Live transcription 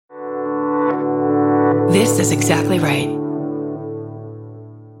This is exactly right.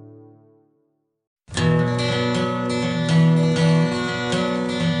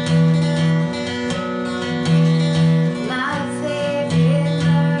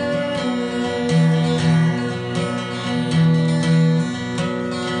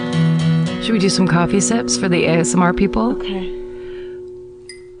 Should we do some coffee sips for the ASMR people? Okay.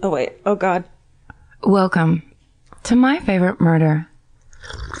 Oh, wait. Oh, God. Welcome to my favorite murder.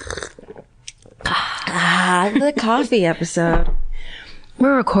 The coffee episode.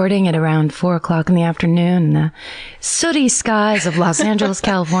 We're recording at around 4 o'clock in the afternoon in the sooty skies of Los Angeles,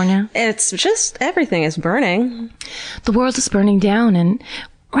 California. It's just everything is burning. The world is burning down, and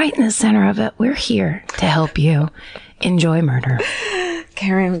right in the center of it, we're here to help you enjoy murder.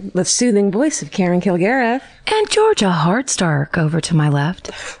 Karen, the soothing voice of Karen Kilgariff. And Georgia Hardstark over to my left.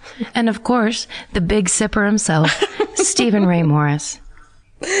 And of course, the big sipper himself, Stephen Ray Morris.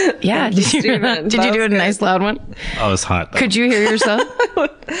 Yeah, did you do a nice loud one? Oh, it was hot, though. Could you hear yourself?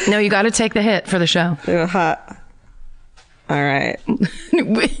 No, you got to take the hit for the show. Hot. All right.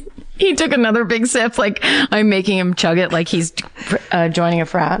 He took another big sip, like I'm making him chug it like he's joining a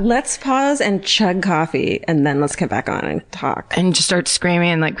frat. Let's pause and chug coffee, and then let's get back on and talk. And just start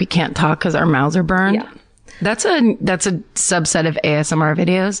screaming like we can't talk because our mouths are burned. Yeah. That's a subset of ASMR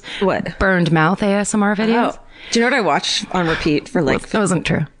videos. What? Burned mouth ASMR videos. Oh. Do you know what I watched on repeat for like... That wasn't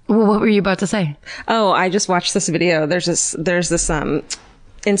true. Well, what were you about to say? Oh, I just watched this video. There's this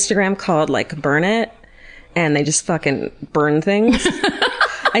Instagram called like Burn It, and they just fucking burn things.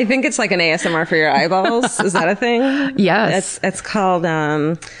 I think it's like an ASMR for your eyeballs. Is that a thing? Yes. It's called,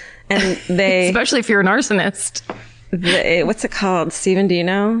 and they... Especially if you're an arsonist. What's it called? Steven, do you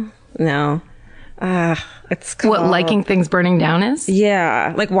know? No. It's called... What liking things burning down is?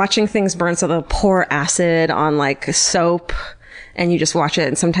 Yeah. Like watching things burn. So they'll pour acid on like soap and you just watch it.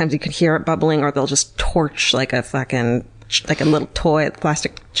 And sometimes you could hear it bubbling, or they'll just torch like a fucking... like a little toy,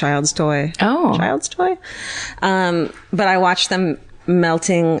 plastic child's toy. Oh. Child's toy. But I watched them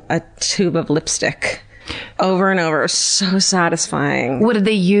melting a tube of lipstick over and over. It was so satisfying. What did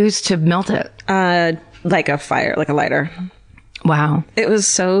they use to melt it? Like a fire, like a lighter. Wow. It was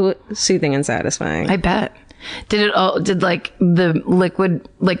so soothing and satisfying. I bet. Did like the liquid,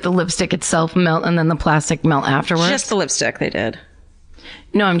 like the lipstick itself melt and then the plastic melt afterwards? Just the lipstick they did.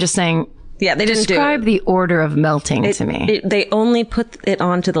 No, I'm just saying. Yeah, they didn't describe the order of melting to me. They only put it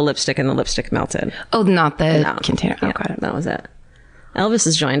onto the lipstick and the lipstick melted. Oh, not the container. Yeah, Oh, got it. that was it. Elvis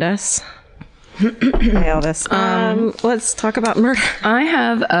has joined us. Hey, Elvis. Let's talk about murder. I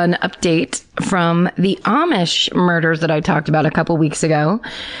have an update from the Amish murders that I talked about a couple weeks ago.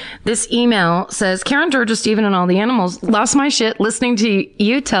 This email says, Karen, Georgia, Stephen, and all the animals lost my shit listening to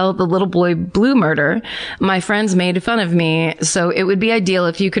you tell the little boy blue murder. My friends made fun of me, so it would be ideal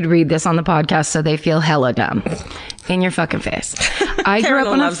if you could read this on the podcast so they feel hella dumb. In your fucking face. I grew up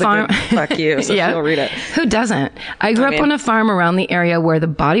on a farm. Fuck you. So Yeah. she'll read it. Who doesn't? I grew up on a farm around the area where the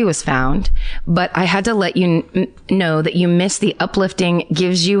body was found, but I had to let you know that you missed the uplifting,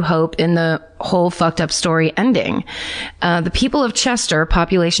 gives you hope in the whole fucked up story ending. The people of Chester,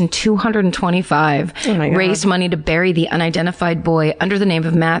 population 225, raised money to bury the unidentified boy under the name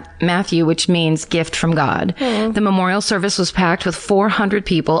of Matthew, which means gift from God. The memorial service was packed with 400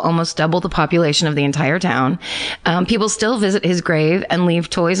 people, almost double the population of the entire town. People still visit his grave and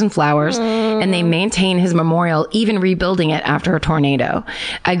leave toys and flowers, and they maintain his memorial, even rebuilding it after a tornado.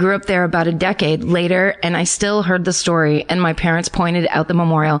 I grew up there about a decade later, and I still heard the story, and my parents pointed out the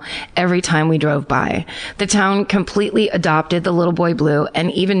memorial every time we drove by. The town completely adopted the little boy blue,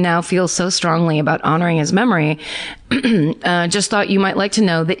 and even now feels so strongly about honoring his memory. Just thought you might like to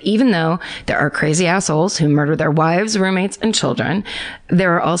know that even though there are crazy assholes who murder their wives, roommates, and children,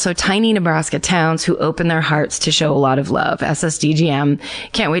 there are also tiny Nebraska towns who open their hearts to show a lot of love. SSDGM.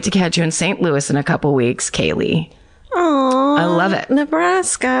 Can't wait to catch you in St. Louis in a couple weeks, Kaylee. Aww. I love it.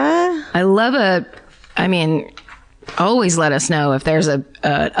 Nebraska. I love it. I mean, always let us know if there's a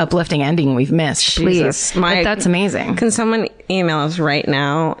uplifting ending we've missed, please. That's amazing. Can someone email us right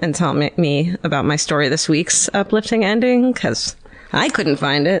now and tell me about my story this week's uplifting ending? Because I couldn't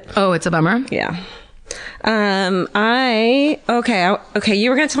find it. Oh, it's a bummer? Yeah. Okay, you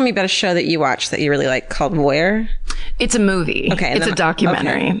were going to tell me about a show that you watched that you really like called Voyeur. It's a movie. Okay. It's a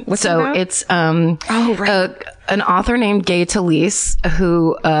documentary. Okay. What's it about? It's right. An author named Gay Talese,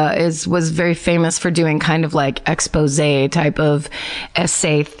 who was very famous for doing kind of like expose type of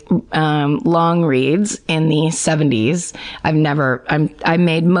essay long reads in the 70s. I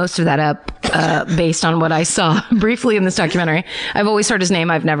made most of that up based on what I saw briefly in this documentary. I've always heard his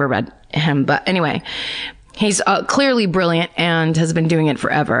name. I've never read him, but anyway, he's clearly brilliant and has been doing it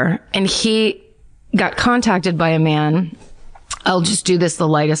forever. And he got contacted by a man. I'll just do this the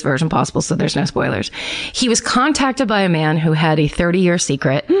lightest version possible so there's no spoilers. He was contacted by a man who had a 30-year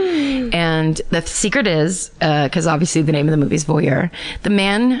secret. And the secret is, because obviously the name of the movie is Voyeur, the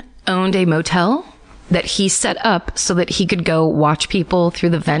man owned a motel that he set up so that he could go watch people through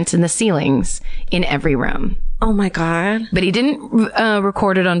the vents in the ceilings in every room. Oh my God. But he didn't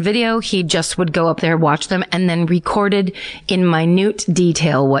record it on video. He just would go up there, watch them, and then recorded in minute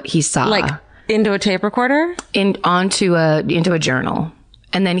detail what he saw. Like into a tape recorder? Into a journal.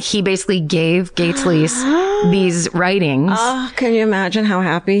 And then he basically gave Gates Lease these writings. Oh, can you imagine how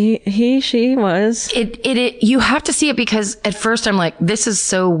happy she was? You have to see it, because at first I'm like, this is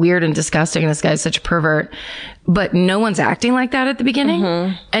so weird and disgusting. And this guy's such a pervert, but no one's acting like that at the beginning.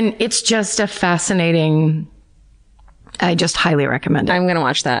 And it's just a fascinating, I just highly recommend it. I'm going to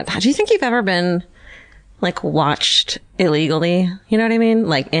watch that. Do you think you've ever been like watched illegally? You know what I mean?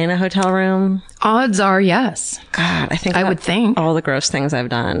 Like in a hotel room? Odds are yes. God, I would think all the gross things I've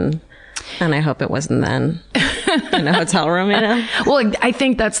done. And I hope it wasn't then in a hotel room, you know? Well, I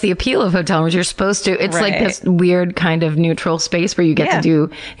think that's the appeal of hotel rooms. You're supposed to, it's like this weird kind of neutral space where you get to do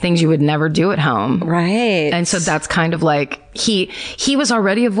things you would never do at home. Right. And so that's kind of like, he was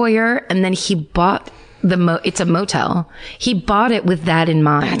already a voyeur, and then he bought it's a motel. He bought it with that in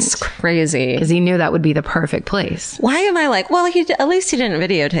mind. That's crazy. Because he knew that would be the perfect place. Why am I like, well, at least he didn't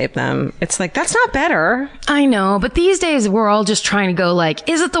videotape them. It's like, that's not better. I know. But these days we're all just trying to go like,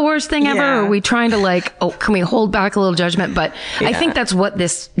 is it the worst thing ever? Or are we trying to like, can we hold back a little judgment? But I think that's what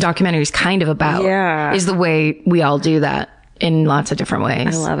this documentary is kind of about. Yeah. Is the way we all do that in lots of different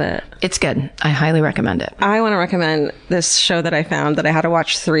ways. I love it. It's good. I highly recommend it. I want to recommend this show that I found that I had to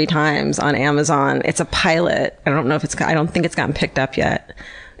watch 3 times on Amazon. It's a pilot. I don't think it's gotten picked up yet.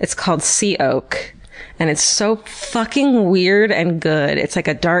 It's called Sea Oak. And it's so fucking weird and good. It's like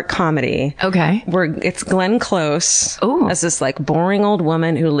a dark comedy. Okay. Where it's Glenn Close Ooh. as this like boring old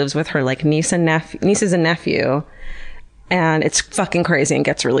woman who lives with her like nieces and nephew. And it's fucking crazy and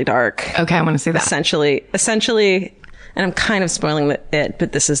gets really dark. Okay, I want to see that. Essentially, and I'm kind of spoiling it,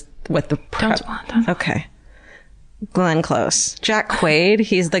 but this is what the Don't. Okay. Glenn Close. Jack Quaid,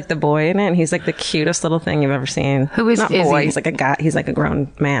 he's like the boy in it, and he's like the cutest little thing you've ever seen. Who is Not boy, he's like a guy, he's like a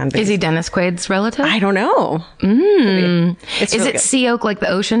grown man. Is he Dennis Quaid's relative? I don't know. Is really it Sea Oak, like the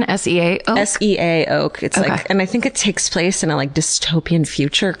ocean? S-E-A-Oak? S-E-A Oak. It's like, and I think it takes place in a like dystopian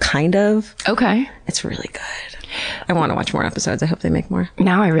future, kind of. Okay. It's really good. I want to watch more episodes. I hope they make more.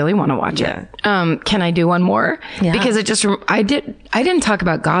 Now I really want to watch it. Can I do one more? Yeah. Because it just, I didn't talk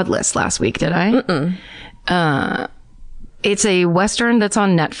about Godless last week, did I? It's a Western that's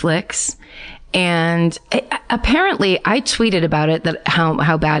on Netflix. And apparently I tweeted about it, that how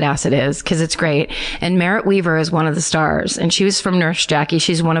badass it is, because it's great. And Merritt Wever is one of the stars, and she was from Nurse Jackie.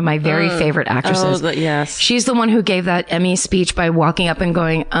 She's one of my very favorite actresses. Oh, yes. She's the one who gave that Emmy speech by walking up and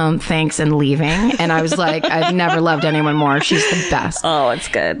going, thanks, and leaving. And I was like, I've never loved anyone more. She's the best. Oh, it's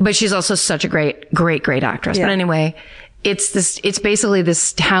good. But she's also such a great actress. Yeah. But anyway, it's basically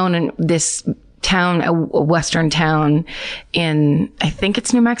this town, a western town in, I think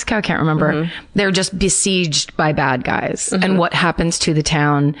it's New Mexico. I can't remember. They're just besieged by bad guys. And what happens to the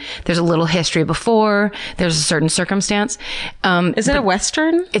town? There's a little history before. There's a certain circumstance. Is it a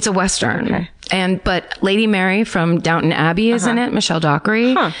Western? It's a Western. Okay. But Lady Mary from Downton Abbey is in it, Michelle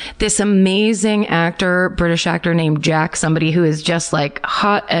Dockery. This amazing actor, British actor named Jack, somebody who is just like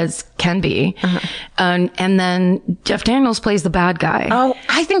hot as can be. And then Jeff Daniels plays the bad guy. Oh,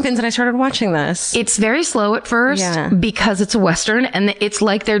 I think Vince and I started watching this. It's very slow at first because it's a Western, and it's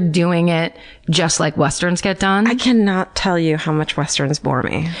like they're doing it just like Westerns get done. I cannot tell you how much Westerns bore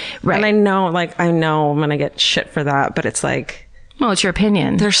me. Right. And I know I'm going to get shit for that, but it's like, well, it's your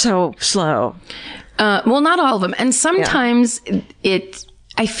opinion. they're so slow. Well, not all of them. And sometimes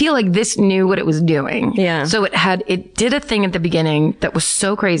I feel like this knew what it was doing. Yeah. So it did a thing at the beginning that was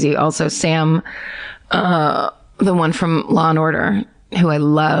so crazy. Also, Sam, the one from Law and Order, who I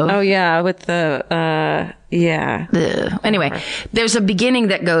love. Oh yeah. With the, Anyway, there's a beginning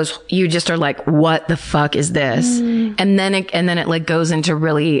that goes, you just are like, what the fuck is this? And then it like goes into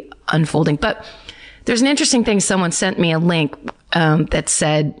really unfolding. But there's an interesting thing. Someone sent me a link, that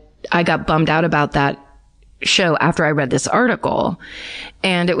said, I got bummed out about that show after I read this article.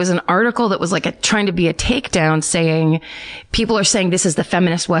 And it was an article that was like trying to be a takedown, saying, people are saying this is the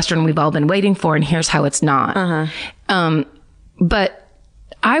feminist Western we've all been waiting for, and here's how it's not. But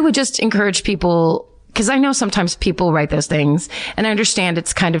I would just encourage people because I know sometimes people write those things, and I understand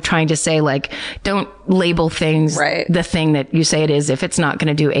it's kind of trying to say, like, don't label things the thing that you say it is if it's not going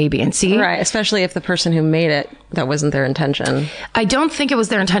to do A, B, and C. Right. Especially if the person who made it, that wasn't their intention. I don't think it was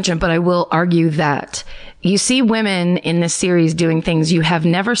their intention, but I will argue that you see women in this series doing things you have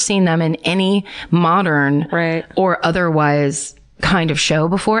never seen them in any modern or otherwise kind of show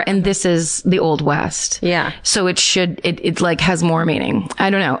before, and this is the Old West. Yeah. So it like has more meaning. I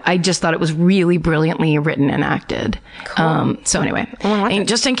don't know. I just thought it was really brilliantly written and acted. Cool. So anyway, and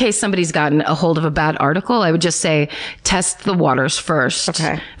just in case somebody's gotten a hold of a bad article, I would just say test the waters first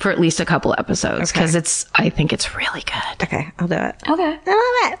for at least a couple episodes, because I think it's really good. Okay, I'll do it. Okay.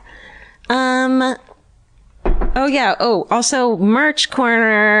 I love it. Oh yeah. Oh, also merch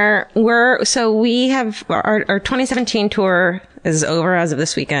corner. We have our 2017 tour is over as of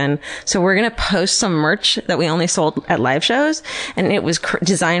this weekend. So we're going to post some merch that we only sold at live shows. And it was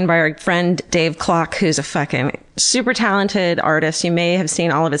designed by our friend Dave Clock, who's a fucking super talented artist. You may have seen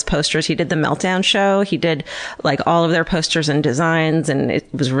all of his posters. He did the Meltdown show. He did like all of their posters and designs, and it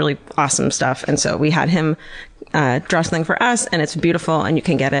was really awesome stuff. And so we had him draw something for us, and it's beautiful, and you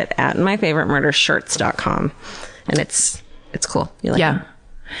can get it at myfavoritemurdershirts.com. And it's cool. You like it?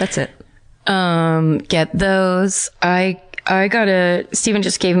 That's it. Get those. I Steven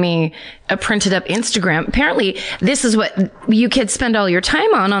just gave me a printed up Instagram. Apparently this is what you kids spend all your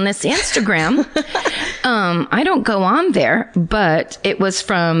time on this Instagram. I don't go on there, but it was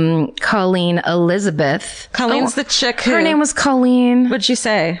from Colleen Elizabeth. Colleen's the chick who... Her name was Colleen. What'd you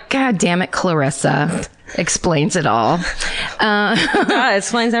say? God damn it, Clarissa. Explains it all. It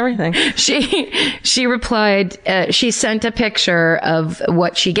explains everything. She replied, she sent a picture of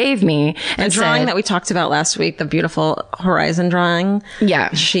what she gave me. And the drawing that we talked about last week, the beautiful horizon drawing. Yeah.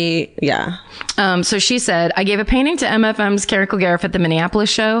 So she said, I gave a painting to MFM's Carrickle Gareth at the Minneapolis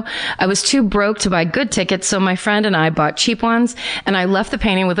show. I was too broke to buy good tickets, so my friend and I bought cheap ones, and I left the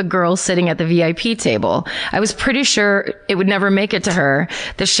painting with a girl sitting at the VIP table. I was pretty sure it would never make it to her.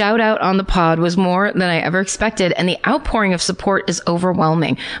 The shout out on the pod was more than I ever expected, and the outpouring of support is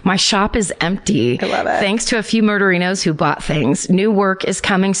overwhelming. My shop is empty. I love it. Thanks to a few murderinos who bought things. New work is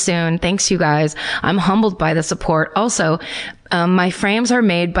coming soon. Thanks, you guys. I'm humbled by the support. Also, my frames are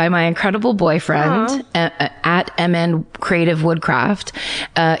made by my incredible boyfriend at MN Creative Woodcraft.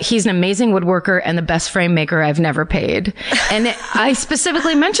 He's an amazing woodworker and the best frame maker I've never paid. And I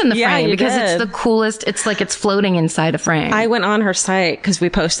specifically mentioned the frame because it's the coolest. It's like it's floating inside a frame. I went on her site because we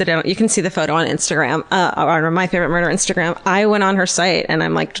posted it. You can see the photo on Instagram, on My Favorite Murder Instagram. I went on her site and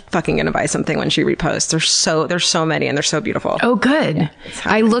I'm like fucking gonna buy something when she reposts. There's so many and they're so beautiful. Oh, good. Yeah,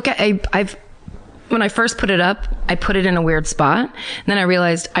 I look at, when I first put it up, I put it in a weird spot. And then I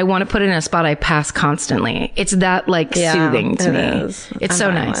realized I want to put it in a spot I pass constantly. It's that soothing to me. Is. It's so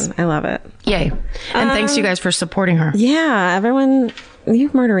nice. I love it. Yay. And thanks you guys for supporting her. Yeah, everyone, you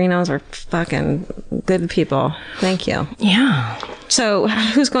murderinos are fucking good people. Thank you. Yeah. So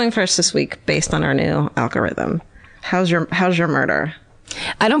who's going first this week based on our new algorithm? How's your murder?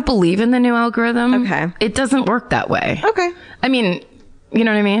 I don't believe in the new algorithm. Okay. It doesn't work that way. Okay. I mean, you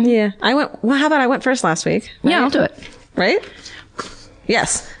know what I mean? Yeah. How about I went first last week? Right? Yeah, I'll do it. Right?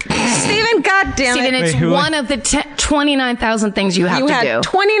 Yes. Steven, goddamn Steven, it. it's one of the 29,000 things you have to do. You had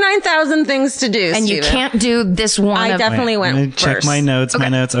 29,000 things to do, and Steven. you can't do this one. I definitely went first. Check my notes, Okay. my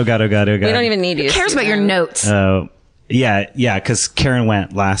notes. Oh God. We don't even need you. Who cares about your notes? Yeah, because Karen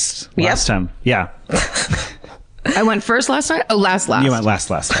went last time. Yeah. I went first last time? Oh, last. You went last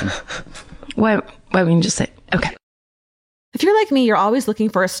time. Why wouldn't you just say, okay. If you're like me, you're always looking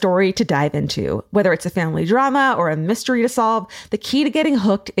for a story to dive into. Whether it's a family drama or a mystery to solve, the key to getting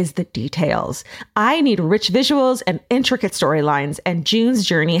hooked is the details. I need rich visuals and intricate storylines, and June's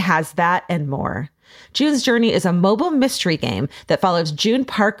Journey has that and more. June's Journey is a mobile mystery game that follows June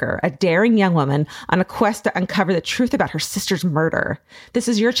Parker, a daring young woman, on a quest to uncover the truth about her sister's murder. This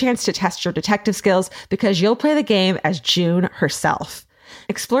is your chance to test your detective skills because you'll play the game as June herself.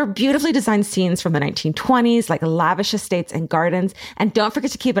 Explore beautifully designed scenes from the 1920s, like lavish estates and gardens, and don't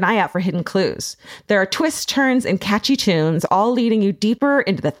forget to keep an eye out for hidden clues. There are twists, turns, and catchy tunes, all leading you deeper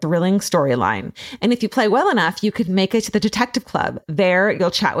into the thrilling storyline. And if you play well enough, you could make it to the Detective Club. There,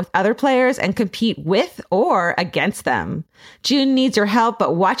 you'll chat with other players and compete with or against them. June needs your help,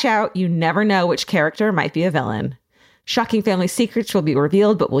 but watch out, you never know which character might be a villain. Shocking family secrets will be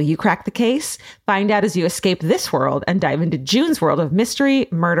revealed, but will you crack the case? Find out as you escape this world and dive into June's world of mystery,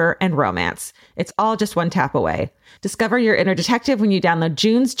 murder, and romance. It's all just one tap away. Discover your inner detective when you download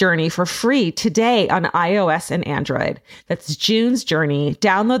June's Journey for free today on iOS and Android. That's June's Journey.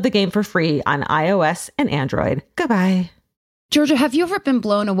 Download the game for free on iOS and Android. Goodbye. Georgia, have you ever been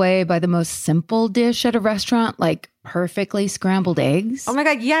blown away by the most simple dish at a restaurant, like perfectly scrambled eggs? Oh my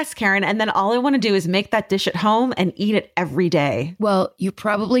God, yes, Karen. And then all I want to do is make that dish at home and eat it every day. Well, you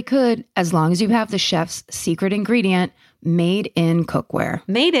probably could, as long as you have the chef's secret ingredient, Made in Cookware.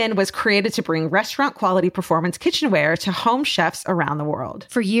 Made In was created to bring restaurant quality performance kitchenware to home chefs around the world.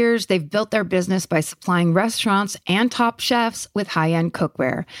 For years, they've built their business by supplying restaurants and top chefs with high-end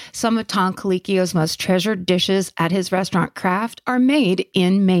cookware. Some of Tom Colicchio's most treasured dishes at his restaurant Craft are made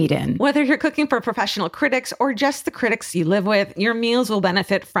in Made In. Whether you're cooking for professional critics or just the critics you live with, your meals will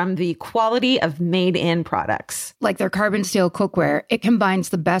benefit from the quality of Made In products. Like their carbon steel cookware, it combines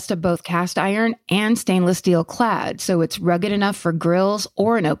the best of both cast iron and stainless steel clad, so it's rugged enough for grills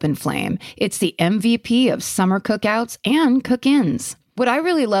or an open flame. It's the MVP of summer cookouts and cook-ins. What I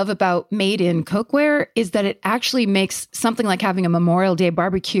really love about Made in Cookware is that it actually makes something like having a Memorial Day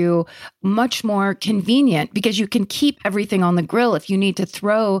barbecue much more convenient because you can keep everything on the grill. If you need to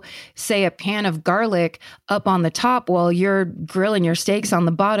throw, say, a pan of garlic up on the top while you're grilling your steaks on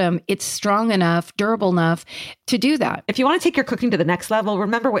the bottom, it's strong enough, durable enough to do that. If you want to take your cooking to the next level,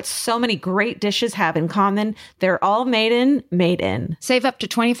 remember what so many great dishes have in common. They're all made in. Save up to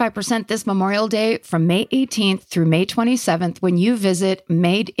 25% this Memorial Day from May 18th through May 27th when you visit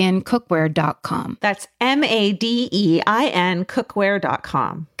madeincookware.com. That's MADEIN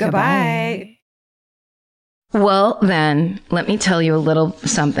cookware.com. Goodbye. Well, then, let me tell you a little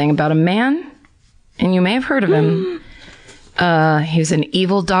something about a man, and you may have heard of him. He was an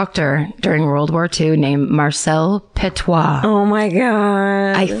evil doctor during World War II named Marcel Petois. Oh my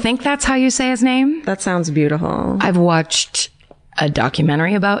God. I think that's how you say his name. That sounds beautiful. I've watched a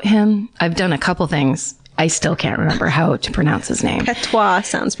documentary about him. I've done a couple things. I still can't remember how to pronounce his name. Petois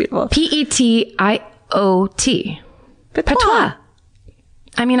sounds beautiful. Petiot. Petois.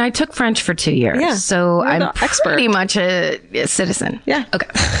 I mean, I took French for 2 years, so I'm pretty much a citizen. Yeah. Okay.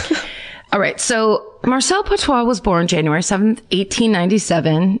 All right. So Marcel Petois was born January 7th,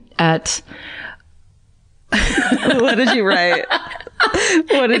 1897 at... What did you write?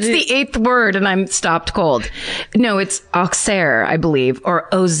 It's the eighth word and I'm stopped cold. No, it's Auxerre, I believe,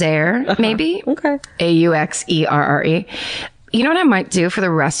 or Auxerre, maybe. Okay. Auxerre. You know what I might do for the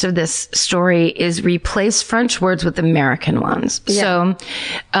rest of this story is replace French words with American ones. Yeah.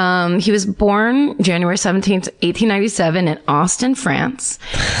 So, he was born January 17th, 1897 in Austin, France,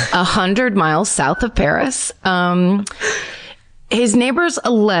 100 miles south of Paris. His neighbors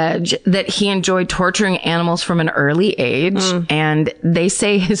allege that he enjoyed torturing animals from an early age, and they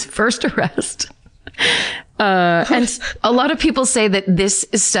say his first arrest. And a lot of people say that this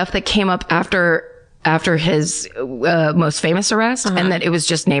is stuff that came up after his most famous arrest, and that it was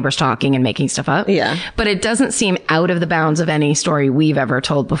just neighbors talking and making stuff up. Yeah. But it doesn't seem out of the bounds of any story we've ever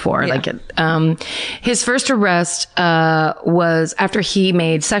told before. Yeah. His first arrest was after he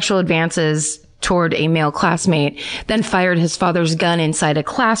made sexual advances toward a male classmate, then fired his father's gun inside a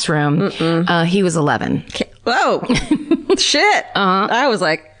classroom. He was 11. Whoa. Shit. I was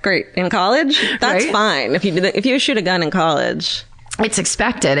like, great. In college? That's fine. If you shoot a gun in college. It's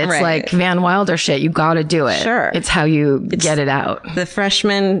expected. It's like Van Wilder shit. You got to do it. Sure. It's how you get it out. The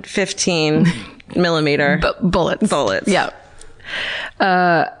freshman 15 millimeter bullets. Yeah.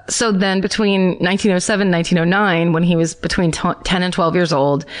 So then between 1907 and 1909, when he was between 10 and 12 years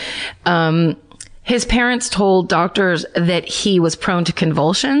old, his parents told doctors that he was prone to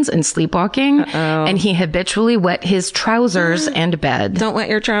convulsions and sleepwalking, and he habitually wet his trousers and bed. Don't wet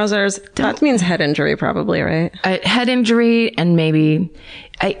your trousers. That means head injury, probably, right? Head injury, and maybe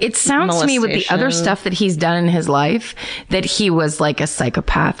it sounds to me with the other stuff that he's done in his life that he was like a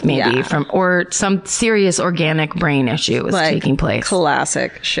psychopath, maybe or some serious organic brain issue was taking place.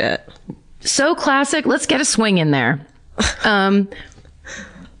 Classic shit. So classic. Let's get a swing in there.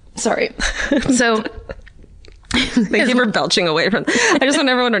 Sorry. So thank you for belching away from. I just want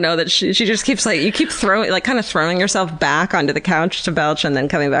everyone to know that she just keeps you keep throwing yourself back onto the couch to belch and then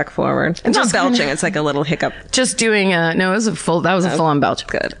coming back forward. It's not belching. It's like a little hiccup. Just doing that was a full on belch.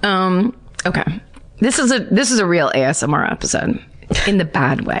 Good. Okay. This is a real ASMR episode. In the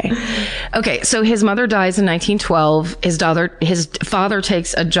bad way. Okay, so his mother dies in 1912. His father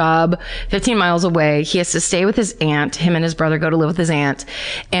takes a job 15 miles away. He has to stay with his aunt. Him and his brother go to live with his aunt.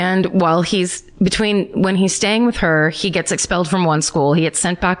 And while when he's staying with her, he gets expelled from one school. He gets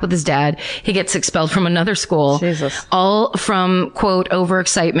sent back with his dad. He gets expelled from another school. Jesus. All from, quote,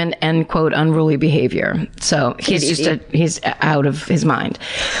 overexcitement and, quote, unruly behavior. So he's out of his mind.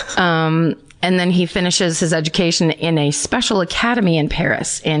 And then he finishes his education in a special academy in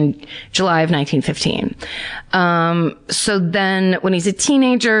Paris in July of 1915. So then when he's a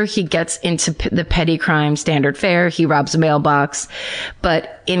teenager, he gets into the petty crime standard fare. He robs a mailbox,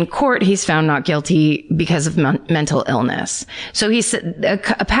 but in court, he's found not guilty because of mental illness. So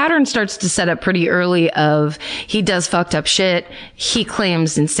a pattern starts to set up pretty early of he does fucked up shit. He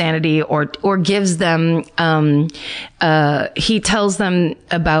claims insanity or gives them, he tells them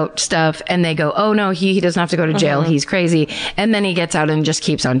about stuff and they go, oh no, he doesn't have to go to jail. He's crazy. And then he gets out and just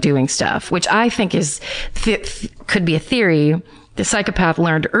keeps on doing stuff, which I think could be a theory. The psychopath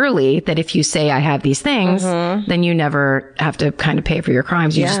learned early that if you say I have these things, then you never have to kind of pay for your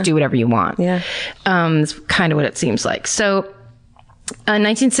crimes. You just do whatever you want. Yeah. It's kind of what it seems like. So, in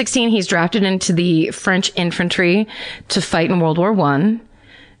 1916, he's drafted into the French infantry to fight in World War I.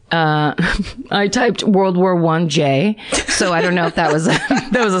 I typed World War I J, so I don't know if that was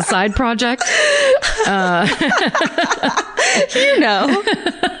a side project. You know.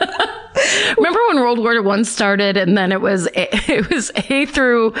 Remember when World War I started and then it was A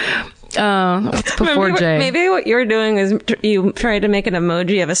through before J. Maybe what you're doing is you try to make an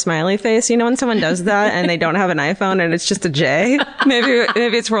emoji of a smiley face. You know when someone does that and they don't have an iPhone and it's just a J? Maybe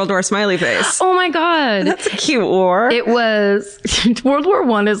it's World War smiley face. Oh my God. That's a cute war. It was. World War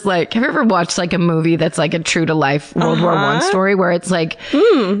I is like, have you ever watched like a movie that's like a true to life World War I story where it's like...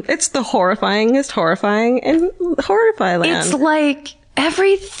 it's the horrifyingest horrifying in Horrify land. It's like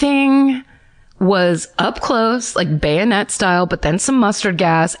everything was up close, like bayonet style, but then some mustard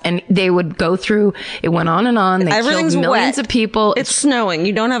gas, and they would go through. It went on and on. They Everything's killed millions wet. of people. It's snowing.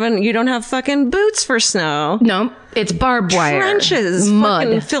 You don't have fucking boots for snow. No, it's barbed wire. Trenches, mud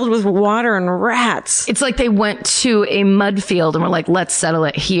fucking filled with water and rats. It's like they went to a mud field and were like, let's settle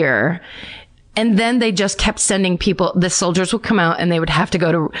it here. And then they just kept sending people. The soldiers would come out and they would have to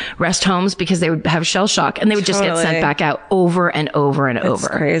go to rest homes because they would have shell shock, and they would just get sent back out over and over and over.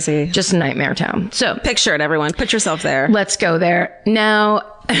 It's crazy. Just a nightmare town. So picture it, everyone. Put yourself there. Let's go there. Now,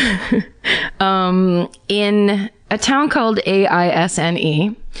 in a town called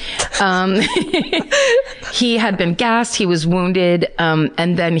Aisne, he had been gassed, he was wounded,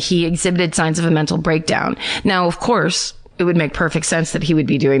 and then he exhibited signs of a mental breakdown. Now, of course, it would make perfect sense that he would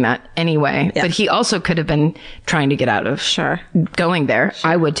be doing that anyway. Yeah. But he also could have been trying to get out of going there.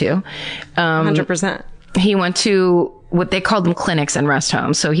 Sure. I would too. 100%. He went to what they called them clinics and rest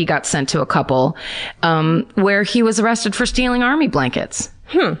homes. So he got sent to a couple where he was arrested for stealing army blankets.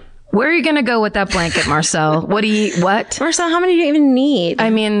 Where are you going to go with that blanket, Marcel? What? Marcel, how many do you even need? I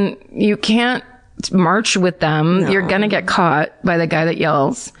mean, you can't march with them. No. You're going to get caught by the guy that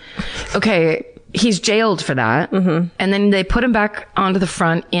yells. Okay. He's jailed for that. And then they put him back onto the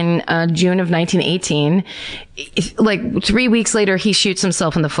front in June of 1918. Like 3 weeks later, he shoots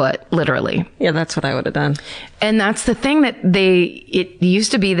himself in the foot, literally. Yeah, that's what I would have done. And that's the thing that it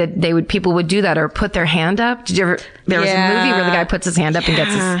used to be that people would do that or put their hand up. Did you ever, there was a movie where the guy puts his hand up and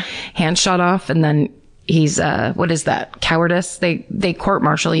gets his hand shot off, and then he's, what is that? Cowardice? They court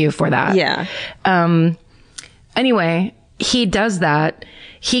martial you for that. Yeah. Anyway, he does that.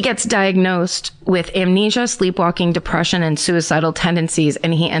 He gets diagnosed with amnesia, sleepwalking, depression, and suicidal tendencies,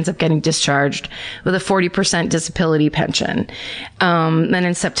 and he ends up getting discharged with a 40% disability pension. Then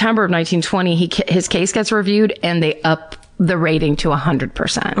in September of 1920, his case gets reviewed, and they up the rating to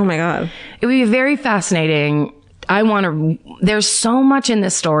 100%. Oh my God. It would be very fascinating. There's so much in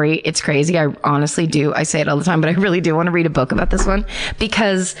this story. It's crazy. I honestly do. I say it all the time, but I really do want to read a book about this one,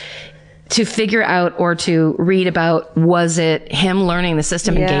 because to figure out or to read about, was it him learning the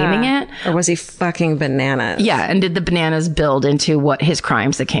system and gaming it? Or was he fucking bananas? Yeah. And did the bananas build into what his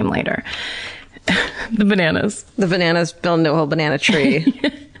crimes that came later? The bananas build into a whole banana tree.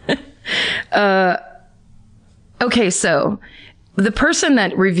 Okay. So the person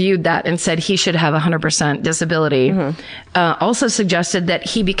that reviewed that and said he should have 100% disability, also suggested that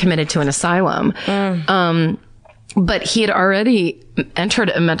he be committed to an asylum. But he had already entered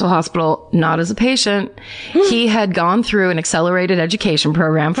a mental hospital, not as a patient. He had gone through an accelerated education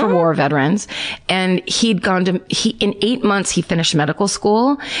program for war veterans, and in 8 months, he finished medical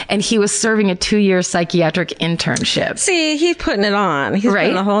school, and he was serving a 2-year psychiatric internship. See, he's putting it on. He's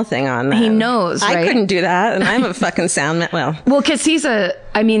putting the whole thing on. He knows, right? I couldn't do that, and I'm a fucking sound man. Well, cause he's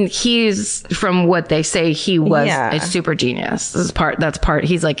from what they say, he was a super genius.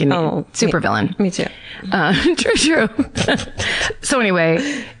 He's like a super villain. Me too. True. So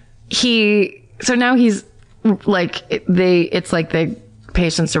anyway, now he's like, it's like they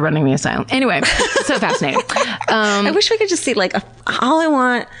patients are running the asylum. Anyway, so fascinating. I wish we could just see all I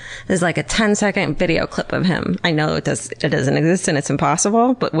want is like a 10-second video clip of him. I know it doesn't exist and it's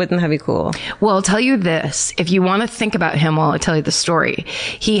impossible, but wouldn't that be cool? Well, I'll tell you this. If you want to think about him while I tell you the story,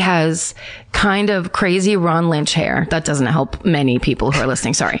 he has kind of crazy Ron Lynch hair. That doesn't help many people who are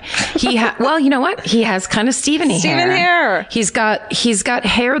listening. Sorry. Well, you know what? He has kind of Steven-y hair. He's got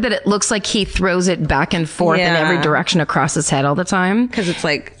hair that it looks like he throws it back and forth in every direction across his head all the time. Because it's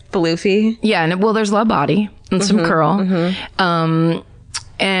like floofy. Yeah. And there's a lot of body and some curl.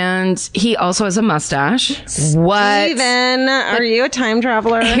 And he also has a mustache. What? Steven, are you a time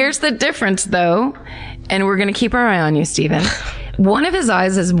traveler? Here's the difference, though. And we're going to keep our eye on you, Steven. One of his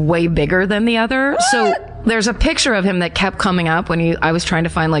eyes is way bigger than the other. What? So there's a picture of him that kept coming up when I was trying to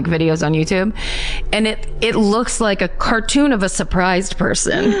find videos on YouTube. And it looks like a cartoon of a surprised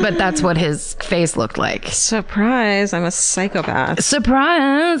person, but that's what his face looked like. Surprise, I'm a psychopath.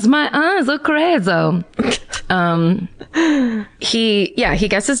 Surprise, my eyes look crazy. He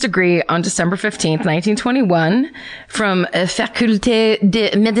gets his degree on December 15th, 1921 from Faculté de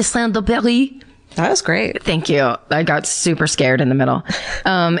Médecine de Paris. That was great. Thank you. I got super scared in the middle.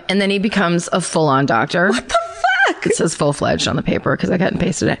 And then he becomes a full-on doctor. What the fuck? It says full-fledged on the paper because I cut and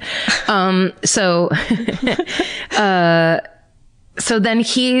pasted it. So then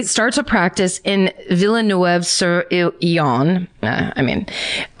he starts a practice in Villeneuve-sur-Yonne.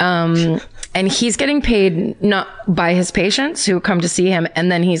 And he's getting paid not by his patients who come to see him. And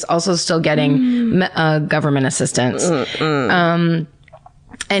then he's also still getting government assistance.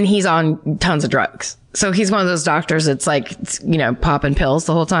 And he's on tons of drugs. So he's one of those doctors that's popping pills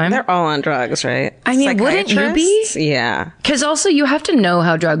the whole time. They're all on drugs, right? I mean, wouldn't you be? Yeah. Because also you have to know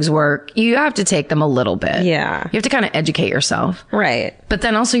how drugs work. You have to take them a little bit. Yeah. You have to kind of educate yourself. Right. But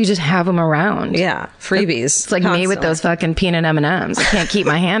then also you just have them around. Yeah. Freebies. It's like constantly. Me with those fucking peanut M&Ms. I can't keep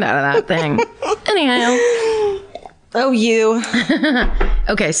my hand out of that thing. Anyhow. Oh, you.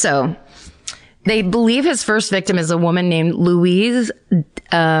 Okay, so they believe his first victim is a woman named Louise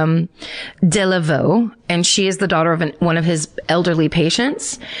Delaveau, and she is the daughter of one of his elderly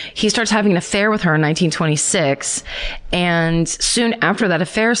patients. He starts having an affair with her in 1926, and soon after that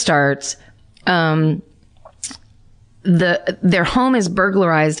affair starts, their home is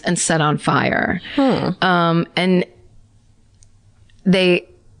burglarized and set on fire. And they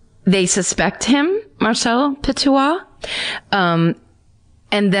suspect him, Marcel Petois.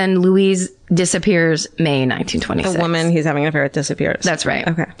 And then Louise disappears May 1926. The woman he's having an affair with disappears. That's right.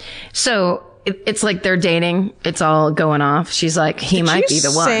 Okay. So it's like they're dating. It's all going off. She's like, he might be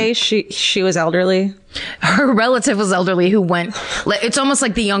the one. Say she was elderly? Her relative was elderly who went. It's almost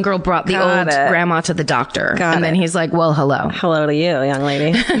like the young girl brought the old grandma to the doctor. And then he's like, well, hello. Hello to you, young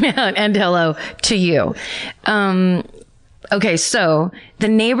lady. And hello to you. Okay, so the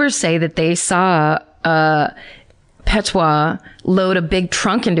neighbors say that they saw Petois load a big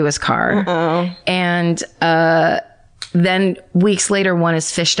trunk into his car. And then weeks later, one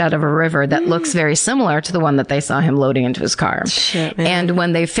is fished out of a river that looks very similar to the one that they saw him loading into his car. Shit, man. And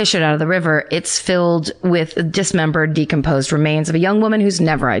when they fish it out of the river, it's filled with dismembered, decomposed remains of a young woman who's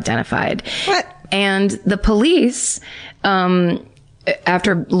never identified. What? And the police,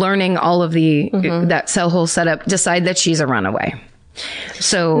 after learning all of that cell hole setup, decide that she's a runaway.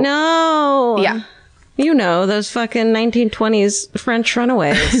 So no. Yeah. You know, those fucking 1920s French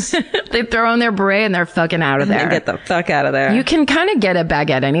runaways. They throw on their beret and they're fucking out of there. Get the fuck out of there. You can kind of get a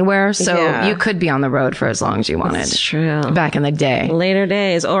baguette anywhere, so you could be on the road for as long as you wanted. That's true. Back in the day. Later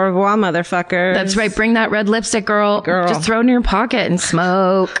days. Au revoir, motherfuckers. That's right. Bring that red lipstick, girl. Just throw it in your pocket and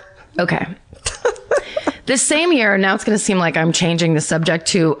smoke. Okay. This same year, now it's going to seem like I'm changing the subject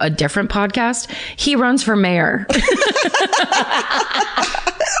to a different podcast. He runs for mayor.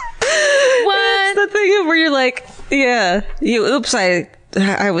 What? It's the thing where you're like,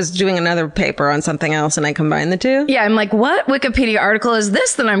 I was doing another paper on something else and I combined the two. Yeah, I'm like, what Wikipedia article is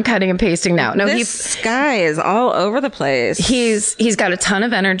this that I'm cutting and pasting now? No, this guy is all over the place. He's got a ton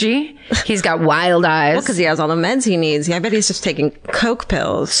of energy. He's got wild eyes. Well, because he has all the meds he needs. I bet he's just taking Coke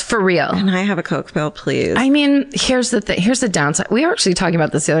pills. For real. Can I have a Coke pill, please? I mean, here's the thing. Here's the downside. We were actually talking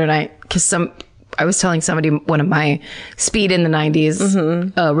about this the other night because I was telling somebody one of my speed in the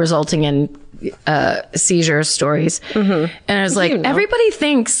 90s resulting in seizure stories. And I was like, everybody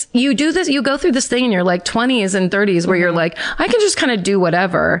thinks you do this, you go through this thing in your like 20s and 30s where you're like, I can just kind of do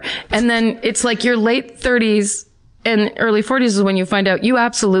whatever. And then it's like your late 30s and early 40s is when you find out you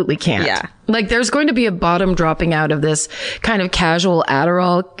absolutely can't. Yeah. Like there's going to be a bottom dropping out of this kind of casual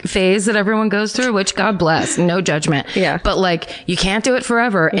Adderall phase that everyone goes through, which God bless, no judgment. Yeah. But like you can't do it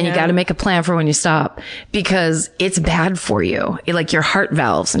forever and you got to make a plan for when you stop because it's bad for you. Like your heart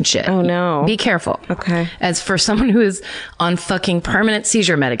valves and shit. Oh no. Be careful. Okay. As for someone who is on fucking permanent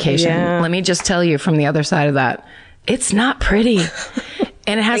seizure medication, let me just tell you from the other side of that, it's not pretty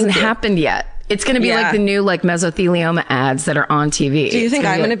and it hasn't happened yet. It's going to be like the new like mesothelioma ads that are on TV. Do you think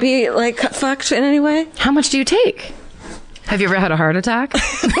I'm going to be like fucked in any way? How much do you take? Have you ever had a heart attack?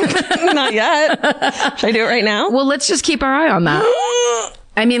 Not yet. Should I do it right now? Well, let's just keep our eye on that.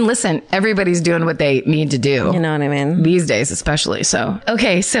 I mean, listen, everybody's doing what they need to do. You know what I mean? These days, especially. So,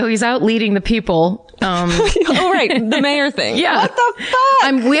 okay. So he's out leading the people. Oh, right. The mayor thing. Yeah. What the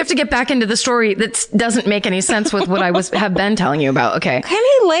fuck? We have to get back into the story that doesn't make any sense with what I have been telling you about. Okay. Can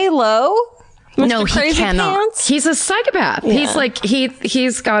he lay low? Mr. No, he Crazy cannot. Pants? He's a psychopath. Yeah. He's like,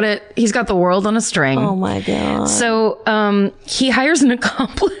 he's got it. He's got the world on a string. Oh my God. So, he hires an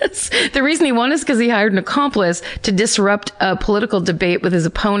accomplice. The reason he won is because he hired an accomplice to disrupt a political debate with his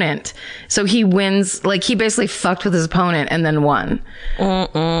opponent. So he wins, like he basically fucked with his opponent and then won.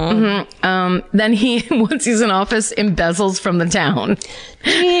 Then he, once he's in office, embezzles from the town.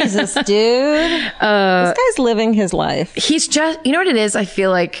 Jesus, dude. This guy's living his life. He's just, you know what it is? I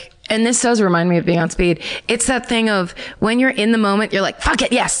feel like, and this does remind me of being on speed. It's that thing of when you're in the moment, you're like, fuck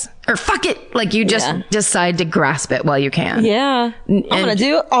it, yes. Or fuck it. Like you just decide to grasp it while you can. Yeah. I'm going to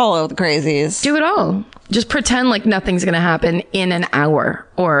do all of the crazies. Do it all. Just pretend like nothing's going to happen in an hour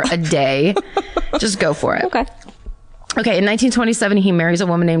or a day. Just go for it. Okay. Okay. In 1927, he marries a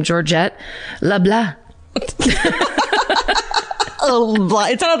woman named Georgette Labla. Oh, blah.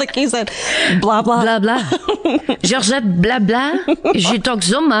 It sounded like he said blah, blah. Blah, blah. Georgette blah, blah. Je talk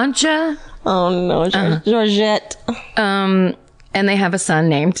so much. Oh, no. Georgette. And they have a son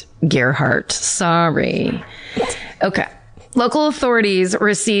named Gerhardt. Sorry. Okay. Local authorities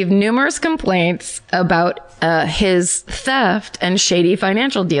received numerous complaints about his theft and shady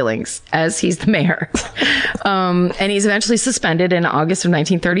financial dealings as he's the mayor. And he's eventually suspended in August of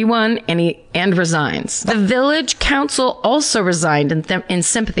 1931 and resigns. The village council also resigned in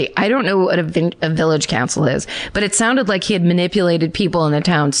sympathy. I don't know what a village council is, but it sounded like he had manipulated people in the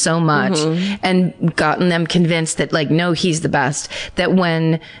town so much and gotten them convinced that like, no, he's the best, that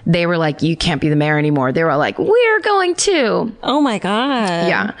when they were like, you can't be the mayor anymore, they were like, we're going to. Oh my God.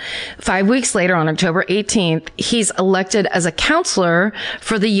 Yeah. 5 weeks later, on October 18th, he's elected as a councillor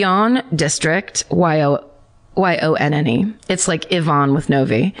for the Yonne district, Y-O-N-N-E. It's like Yvonne with no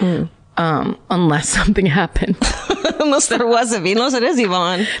V. Unless something happened. Unless there was a V. Unless it is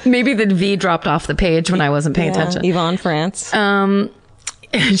Yvonne. Maybe the V dropped off the page when I wasn't paying attention. Yvonne France.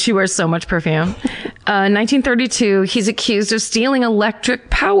 She wears so much perfume. 1932, he's accused of stealing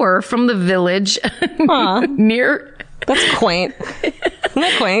electric power from the village near... That's quaint. Isn't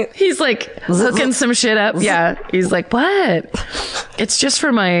that quaint? He's like hooking some shit up. Yeah. He's like, what? It's just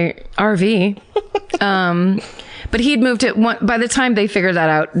for my RV. But he'd moved it. By the time they figured that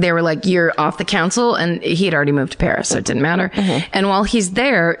out, they were like, you're off the council. And he had already moved to Paris, so it didn't matter. And while he's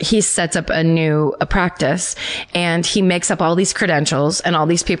there, he sets up a practice and he makes up all these credentials. And all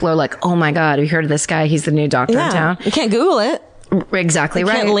these people are like, oh my God, have you heard of this guy? He's the new doctor in town. You can't Google it. Exactly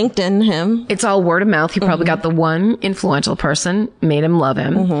right. Can't LinkedIn him. It's all word of mouth. He probably got the one influential person, made him love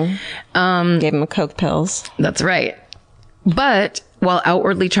him. Gave him Coke pills. That's right. But while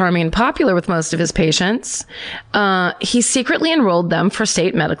outwardly charming and popular with most of his patients, he secretly enrolled them for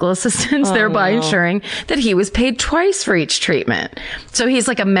state medical assistance, thereby ensuring that he was paid twice for each treatment. So he's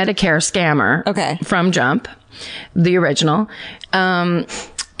like a Medicare scammer. Okay. From Jump, the original.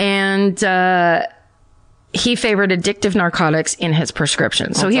 He favored addictive narcotics in his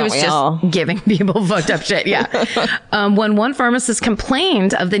prescription. So he was just giving people fucked up shit. Yeah. When one pharmacist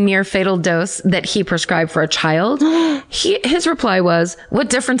complained of the near fatal dose that he prescribed for a child, his reply was, what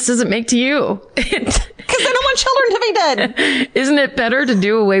difference does it make to you? Because I don't want children to be dead. Isn't it better to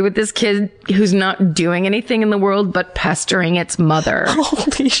do away with this kid who's not doing anything in the world but pestering its mother?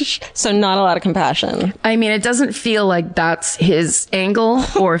 Holy So not a lot of compassion. I mean, it doesn't feel like that's his angle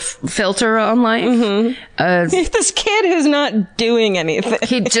or filter on life. This kid who's not doing anything.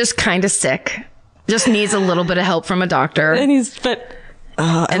 He's just kind of sick. Just needs a little bit of help from a doctor. And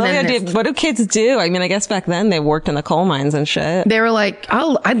I love the idea. What do kids do? I mean, I guess back then they worked in the coal mines and shit. They were like,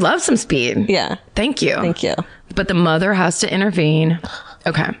 I'd love some speed. Yeah. Thank you. Thank you. But the mother has to intervene.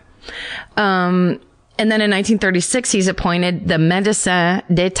 Okay. And then in 1936, he's appointed the médecin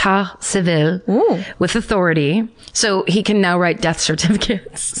d'état civil with authority. So he can now write death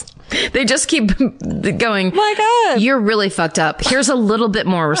certificates. They just keep going, my God, you're really fucked up. Here's a little bit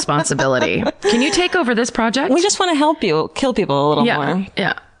more responsibility. Can you take over this project? We just want to help you kill people a little more.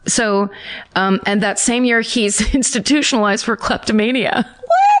 Yeah. So, and that same year, he's institutionalized for kleptomania.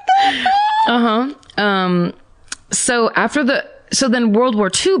 What the fuck? So then World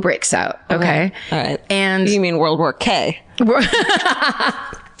War II breaks out. Okay. All right. And you mean World War K?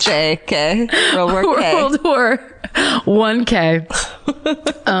 JK. World War K. World War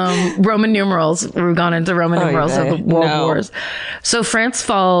 1K. Roman numerals. We've gone into Roman numerals of the world wars. So France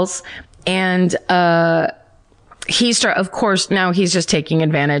falls, and of course, now he's just taking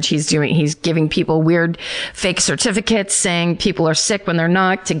advantage. He's giving people weird fake certificates saying people are sick when they're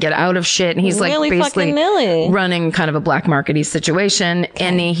not to get out of shit. And he's like really basically running kind of a black markety situation. Okay.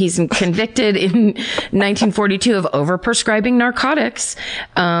 And he's convicted in 1942 of overprescribing narcotics.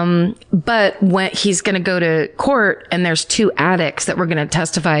 But when he's going to go to court and there's 2 addicts that were going to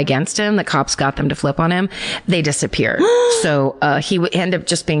testify against him, the cops got them to flip on him. They disappeared. So, he would end up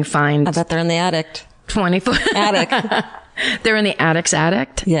just being fined. I bet they're in the attic. 24 attic. They're in the addict's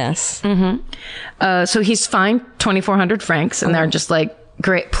attic. Yes. Mm-hmm. So he's fined 2,400 francs, and they're just like,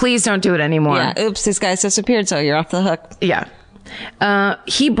 great, please don't do it anymore. Yeah. Oops, these guys disappeared, so you're off the hook. Yeah.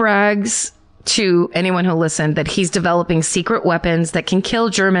 He brags to anyone who listened that he's developing secret weapons that can kill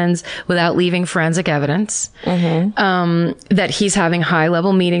Germans without leaving forensic evidence. That he's having high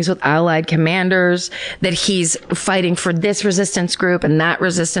level meetings with Allied commanders, that he's fighting for this resistance group and that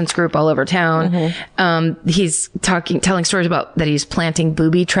resistance group all over town. He's telling stories about that he's planting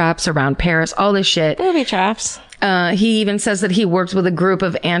booby traps around Paris, all this shit. Booby traps. He even says that he worked with a group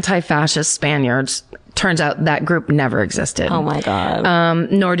of anti-fascist Spaniards. Turns out that group never existed. Oh my God.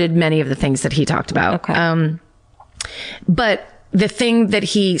 Nor did many of the things that he talked about. Okay. But the thing that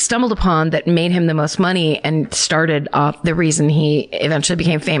he stumbled upon that made him the most money and started off the reason he eventually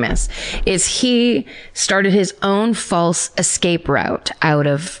became famous is he started his own false escape route out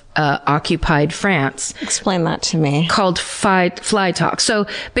of occupied France. Explain that to me. Called Fly Talk. So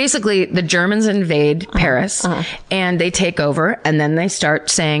basically the Germans invade Paris and they take over, and then they start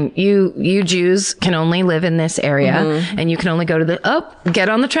saying, you Jews can only live in this area and you can only go to get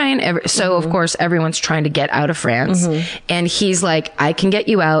on the train. So of course everyone's trying to get out of France, and he's like, I can get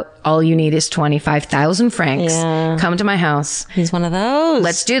you out. All you need is 25,000 francs. Yeah. Come to my house. He's one of those.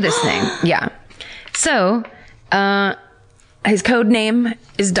 Let's do this thing. Yeah. So, his code name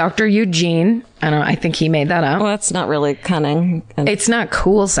is Dr. Eugene. I think he made that up. Well, that's not really cunning. It's not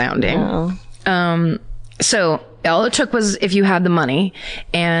cool sounding. No. So all it took was if you had the money,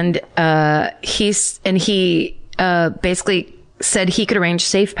 and he basically said he could arrange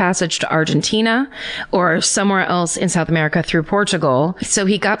safe passage to Argentina or somewhere else in South America through Portugal. So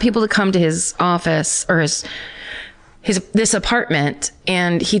he got people to come to his office or this apartment,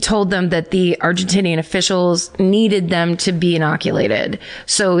 and he told them that the Argentinian officials needed them to be inoculated,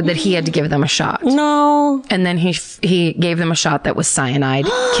 so that he had to give them a shot. No. And then he gave them a shot that was cyanide,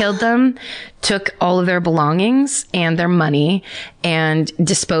 killed them, took all of their belongings and their money, and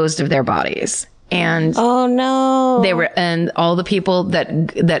disposed of their bodies. And oh no, and all the people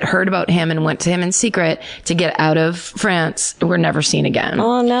that heard about him and went to him in secret to get out of France were never seen again.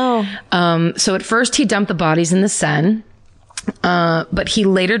 Oh no. So at first he dumped the bodies in the Seine, but he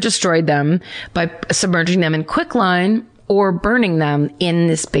later destroyed them by submerging them in quicklime or burning them in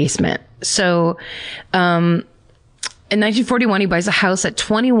this basement. So, in 1941, he buys a house at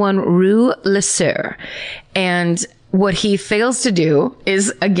 21 Rue Le Sueur, and what he fails to do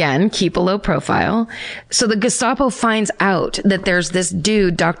is, again, keep a low profile. So the Gestapo finds out that there's this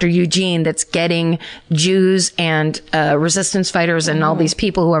dude, Dr. Eugene, that's getting Jews and resistance fighters and all these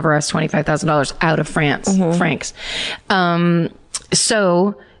people who have arrested $25,000 out of France, francs.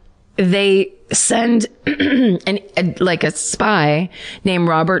 So they send a spy named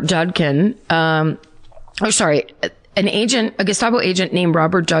Robert Judkin, a Gestapo agent named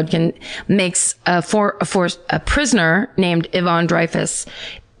Robert Judkin makes a prisoner named Yvonne Dreyfus,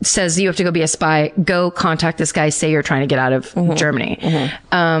 says, you have to go be a spy, go contact this guy, say you're trying to get out of Germany.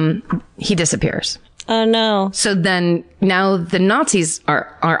 He disappears. Oh no. So then now the Nazis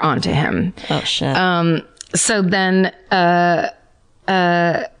are onto him. Oh shit. So then,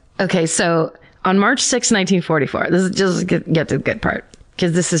 okay, so on March 6, 1944, this is just get to the good part,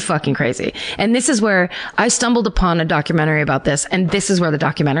 because this is fucking crazy. And this is where I stumbled upon a documentary about this, and this is where the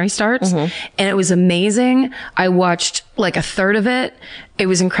documentary starts. And it was amazing. I watched like a third of it. It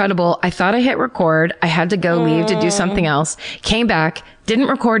was incredible. I thought I hit record. I had to go leave to do something else. Came back, didn't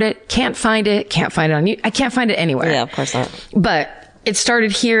record it, can't find it on you. I can't find it anywhere. Yeah, of course not. But it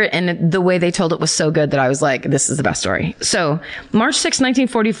started here, and the way they told it was so good that I was like, this is the best story. So March 6,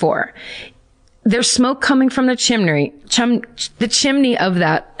 1944, there's smoke coming from the chimney of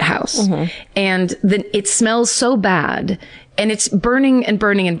that house. And it smells so bad, and it's burning and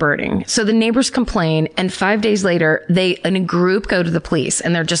burning and burning. So the neighbors complain, and 5 days later, they, in a group, go to the police,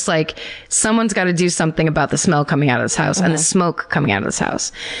 and they're just like, someone's got to do something about the smell coming out of this house and the smoke coming out of this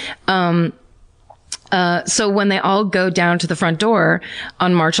house. So when they all go down to the front door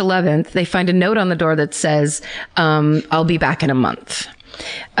on March 11th, they find a note on the door that says, I'll be back in a month.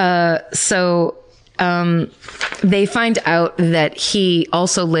 They find out that he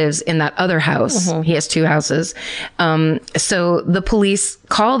also lives in that other house. He has 2 houses. So the police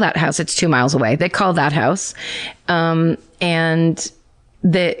call that house. It's 2 miles away. They call that house. And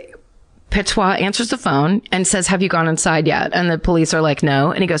Petois answers the phone and says, have you gone inside yet? And the police are like,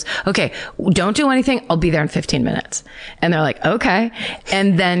 no. And he goes, okay, don't do anything. I'll be there in 15 minutes. And they're like, okay.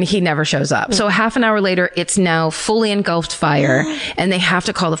 And then he never shows up. So half an hour later, it's now fully engulfed fire, and they have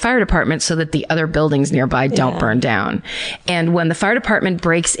to call the fire department so that the other buildings nearby don't burn down. And when the fire department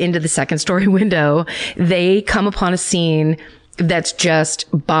breaks into the 2nd story window, they come upon a scene that's just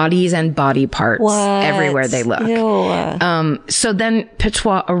bodies and body parts everywhere they look. So then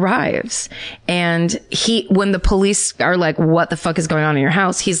Petois arrives, and when the police are like, what the fuck is going on in your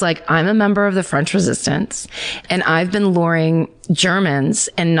house? He's like, I'm a member of the French resistance, and I've been luring Germans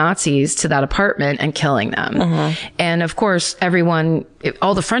and Nazis to that apartment and killing them. And of course,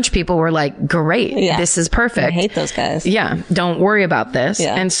 all the French people were like, great, this is perfect. I hate those guys. Yeah, don't worry about this.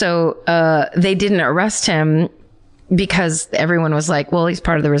 And so they didn't arrest him, because everyone was like, well, he's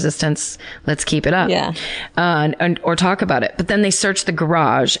part of the resistance. Let's keep it up. Or talk about it. But then they search the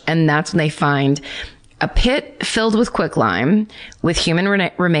garage, and that's when they find a pit filled with quicklime with human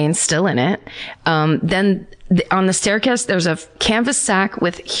remains still in it. Then on the staircase, there's a canvas sack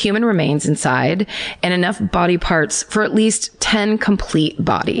with human remains inside and enough body parts for at least 10 complete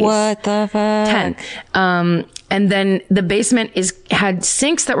bodies. What the fuck? 10. And then the basement had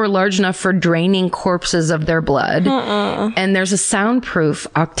sinks that were large enough for draining corpses of their blood. And there's a soundproof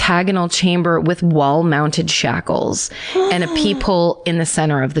octagonal chamber with wall-mounted shackles and a peephole in the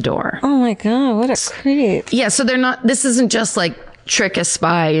center of the door. Oh my God, what a creep. Yeah, so this isn't just like trick a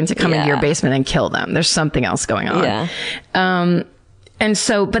spy into coming to your basement and kill them. There's something else going on. And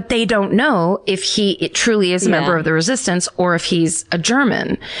so, but they don't know if it truly is a member of the resistance, or if he's a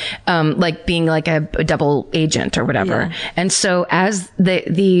German, like being like a double agent or whatever. And so as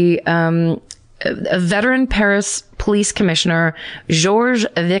a veteran Paris police commissioner, Georges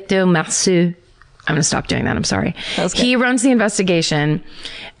Victor Marceau, I'm going to stop doing that. I'm sorry. He runs the investigation.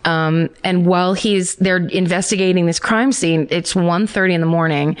 And while they're investigating this crime scene, it's 1:30 in the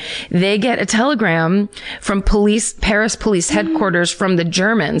morning. They get a telegram from Paris police headquarters from the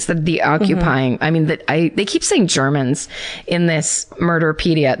Germans, the occupying. I mean, they keep saying Germans in this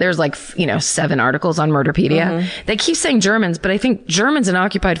Murderpedia. There's like, 7 articles on Murderpedia. They keep saying Germans, but I think Germans in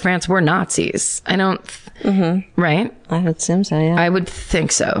occupied France were Nazis. I don't, right? I would assume so, yeah. I would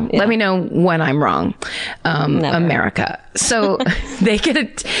think so. Let me know when I'm wrong. America. So they get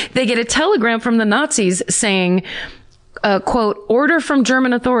a telegram from the Nazis saying, quote, order from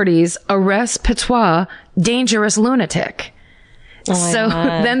German authorities, arrest Petois, dangerous lunatic. So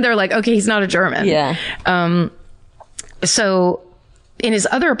then they're like, okay, he's not a German. So in his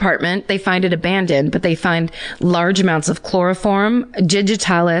other apartment, they find it abandoned, but they find large amounts of chloroform,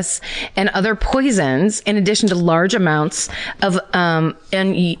 digitalis, and other poisons, in addition to large amounts of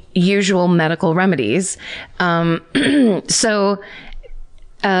unusual medical remedies. So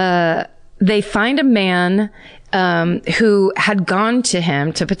they find a man who had gone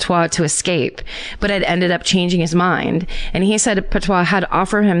to Petois to escape, but had ended up changing his mind. And he said Petois had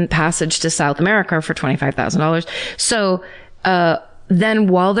offered him passage to South America for $25,000. So, then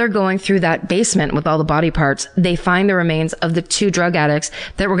while they're going through that basement with all the body parts, they find the remains of the 2 drug addicts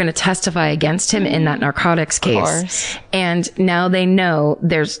that were going to testify against him in that narcotics case. And now they know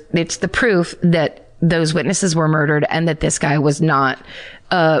it's the proof that those witnesses were murdered, and that this guy was not,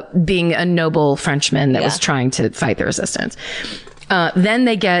 being a noble Frenchman that was trying to fight the resistance. Then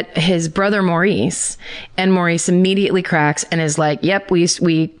they get his brother Maurice, and Maurice immediately cracks and is like, yep,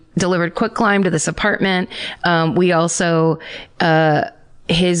 we delivered quicklime to this apartment. We also,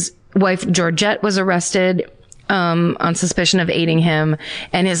 his wife Georgette was arrested, on suspicion of aiding him,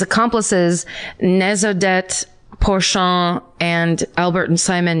 and his accomplices, Nezodette Porchon and Albert and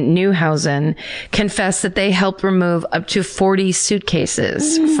Simon Neuhausen, confessed that they helped remove up to 40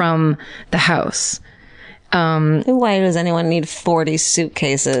 suitcases from the house. Why does anyone need 40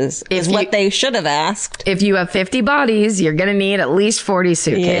 suitcases? Is what they should have asked. If you have 50 bodies, you're going to need at least 40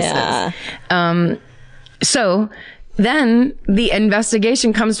 suitcases. Yeah. So then the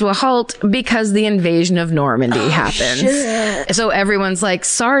investigation comes to a halt because the invasion of Normandy happens. Shit. So everyone's like,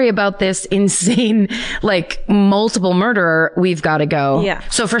 sorry about this insane, like multiple murderer. We've got to go. Yeah.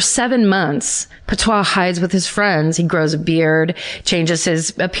 So for 7 months, Patois hides with his friends. He grows a beard, changes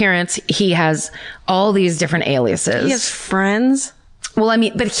his appearance. He has all these different aliases. He has friends? Well, I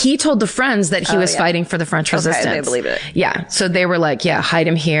mean, but he told the friends that he was fighting for the French resistance. They believe it. Yeah. So they were like, yeah, hide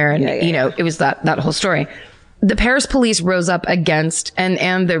him here. And, you know, it was that whole story. The Paris police rose up against,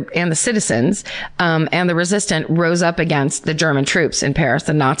 and the citizens, and the resistant rose up against the German troops in Paris,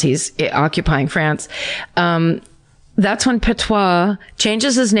 the Nazis occupying France. That's when Patois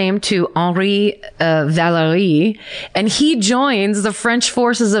changes his name to Henri Valery, and he joins the French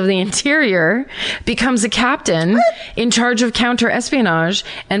forces of the interior, becomes a captain in charge of counter-espionage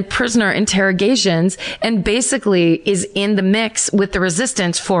and prisoner interrogations, and basically is in the mix with the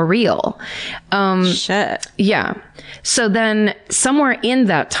resistance for real. Shit. Yeah. So then somewhere in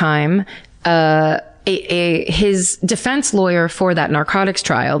that time, his defense lawyer for that narcotics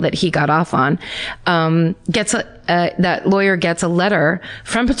trial that he got off on, that lawyer gets a letter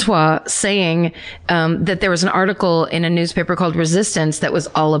from Patois saying, that there was an article in a newspaper called Resistance that was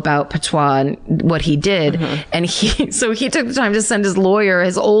all about Patois and what he did. Mm-hmm. And so he took the time to send his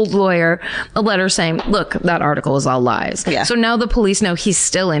old lawyer, a letter saying, look, that article is all lies. Yeah. So now the police know he's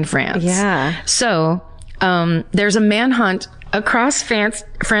still in France. Yeah. So, there's a manhunt across France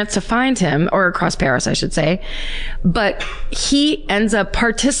to find him, or across Paris, I should say. But he ends up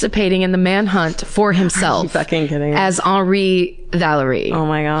participating in the manhunt for himself. Are you fucking kidding? As Henri Valery. Oh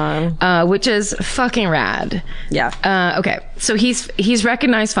my God. Which is fucking rad. Yeah. Okay. So he's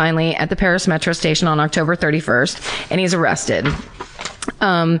recognized finally at the Paris metro station on October 31st, and he's arrested.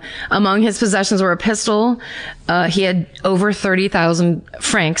 Among his possessions were a pistol. He had over 30,000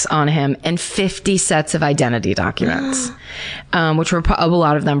 francs on him and 50 sets of identity documents, which were a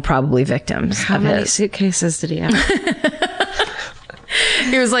lot of them probably victims How of many his. suitcases did he have?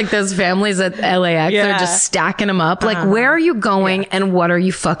 He was like those families at LAX. Yeah. They're just stacking them up. Like, where are you going and what are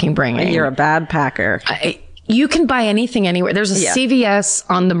you fucking bringing? You're a bad packer. You can buy anything anywhere. There's a CVS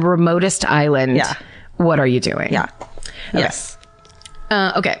on the remotest island. Yeah. What are you doing? Yeah. Okay. Yes.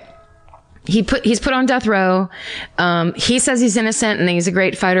 Okay. He's put on death row. He says he's innocent and he's a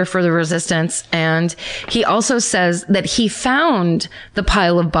great fighter for the resistance. And he also says that he found the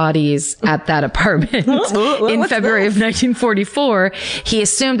pile of bodies at that apartment in February of 1944. He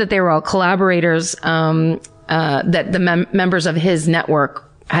assumed that they were all collaborators, that the members of his network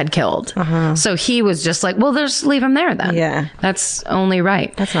had killed. So he was just like, well, just leave him there then. Yeah. That's only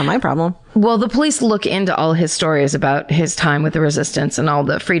right. That's not my problem. Well, the police look into all his stories about his time with the resistance and all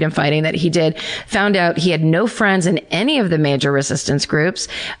the freedom fighting that he did, found out he had no friends in any of the major resistance groups.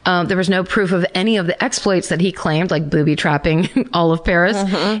 There was no proof of any of the exploits that he claimed, like booby trapping all of Paris.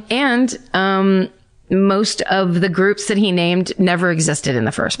 And, most of the groups that he named never existed in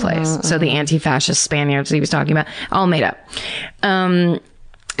the first place. So the anti-fascist Spaniards he was talking about, all made up.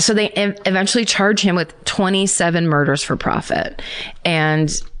 So they eventually charge him with 27 murders for profit. And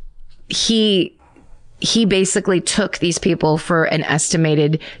he basically took these people for an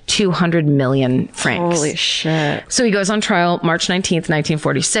estimated 200 million francs. Holy shit. So he goes on trial March 19th,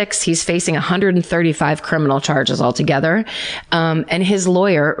 1946. He's facing 135 criminal charges altogether. And his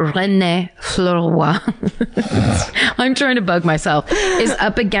lawyer, René Fleurroy, I'm trying to bug myself, is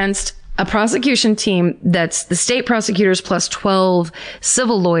up against a prosecution team that's the state prosecutors plus 12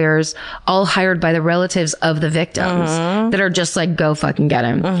 civil lawyers, all hired by the relatives of the victims that are just like, go fucking get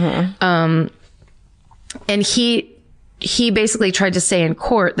him. And he basically tried to say in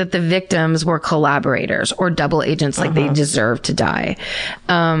court that the victims were collaborators or double agents, like they deserved to die.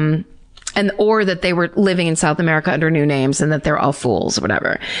 Or that they were living in South America under new names and that they're all fools or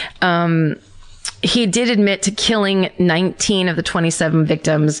whatever. He did admit to killing 19 of the 27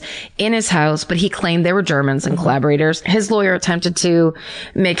 victims in his house, but he claimed they were Germans and collaborators. His lawyer attempted to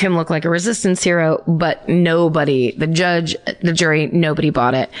make him look like a resistance hero, but nobody, the judge, the jury, nobody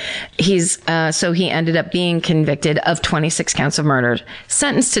bought it. So he ended up being convicted of 26 counts of murder,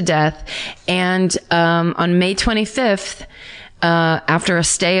 sentenced to death. And, on May 25th, after a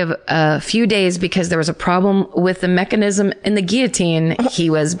stay of a few days because there was a problem with the mechanism in the guillotine,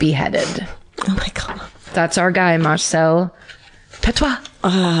 he was beheaded. Oh my God. That's our guy, Marcel Patois.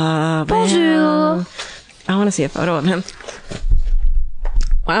 Bonjour. I want to see a photo of him.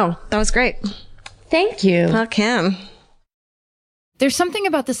 Wow, that was great. Thank you. Fuck him. There's something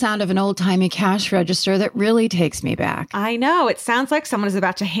about the sound of an old-timey cash register that really takes me back. I know. It sounds like someone is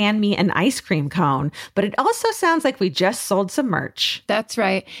about to hand me an ice cream cone, but it also sounds like we just sold some merch. That's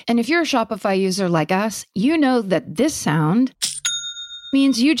right. And if you're a Shopify user like us, you know that this sound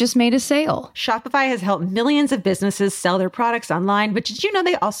means you just made a sale. Shopify has helped millions of businesses sell their products online, but did you know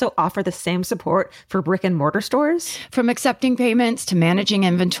they also offer the same support for brick and mortar stores? From accepting payments to managing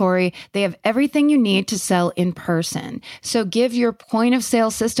inventory, they have everything you need to sell in person. So give your point of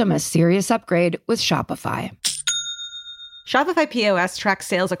sale system a serious upgrade with Shopify. Shopify POS tracks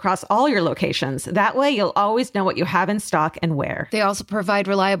sales across all your locations. That way, you'll always know what you have in stock and where. They also provide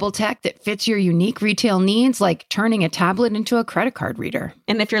reliable tech that fits your unique retail needs, like turning a tablet into a credit card reader.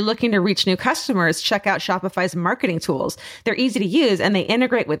 And if you're looking to reach new customers, check out Shopify's marketing tools. They're easy to use, and they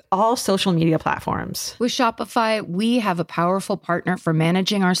integrate with all social media platforms. With Shopify, we have a powerful partner for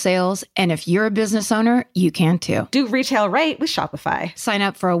managing our sales. And if you're a business owner, you can too. Do retail right with Shopify. Sign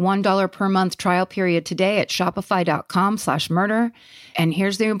up for a $1 per month trial period today at shopify.com/murder. And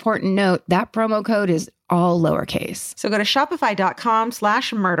here's the important note, that promo code is all lowercase. So go to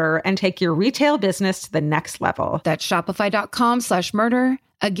shopify.com/murder and take your retail business to the next level. That's shopify.com/murder.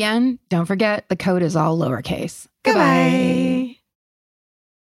 Again, don't forget, the code is all lowercase. Goodbye.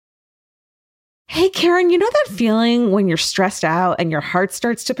 Hey, Karen, you know that feeling when you're stressed out and your heart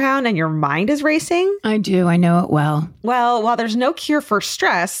starts to pound and your mind is racing? I do. I know it well. Well, while there's no cure for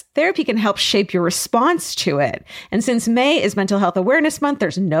stress, therapy can help shape your response to it. And since May is Mental Health Awareness Month,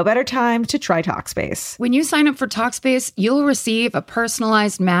 there's no better time to try Talkspace. When you sign up for Talkspace, you'll receive a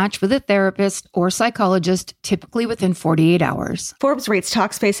personalized match with a therapist or psychologist, typically within 48 hours. Forbes rates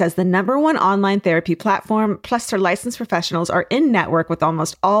Talkspace as the #1 online therapy platform, plus their licensed professionals are in network with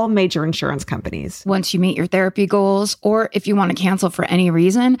almost all major insurance companies. Once you meet your therapy goals, or if you want to cancel for any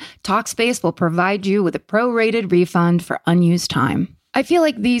reason, Talkspace will provide you with a prorated refund for unused time. I feel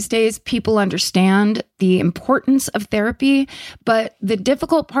like these days people understand the importance of therapy, but the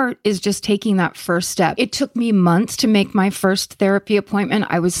difficult part is just taking that first step. It took me months to make my first therapy appointment.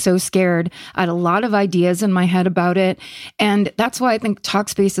 I was so scared. I had a lot of ideas in my head about it. And that's why I think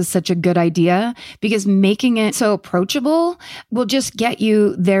Talkspace is such a good idea, because making it so approachable will just get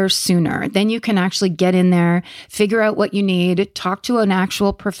you there sooner. Then you can actually get in there, figure out what you need, talk to an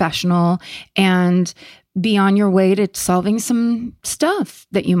actual professional, and be on your way to solving some stuff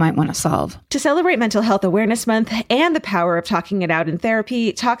that you might want to solve. To celebrate Mental Health Awareness Month and the power of talking it out in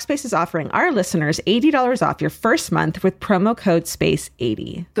therapy, Talkspace is offering our listeners $80 off your first month with promo code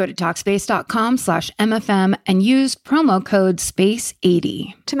SPACE80. Go to Talkspace.com/MFM and use promo code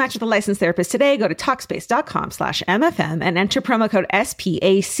SPACE80. To match with a licensed therapist today, go to Talkspace.com/MFM and enter promo code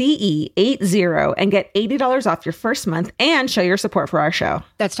SPACE80 and get $80 off your first month and show your support for our show.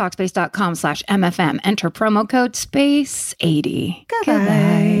 That's Talkspace.com/MFM. Enter promo code SPACE80.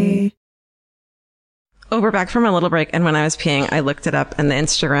 Goodbye. Oh, we're back from a little break, and when I was peeing, I looked it up, and the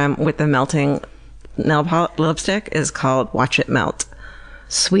Instagram with the melting lipstick is called Watch It Melt.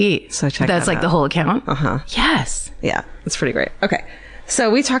 Sweet. So check That's that like out. the whole account? Uh-huh. Yes. Yeah, it's pretty great. Okay,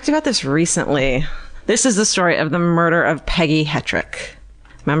 so we talked about this recently. This is the story of the murder of Peggy Hetrick.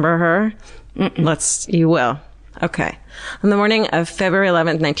 Remember her? You will. Okay. On the morning of February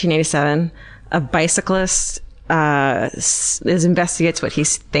 11th, 1987, a bicyclist investigates what he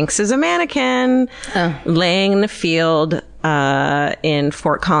thinks is a mannequin laying in the field in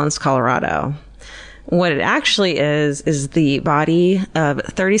Fort Collins, Colorado. What it actually is the body of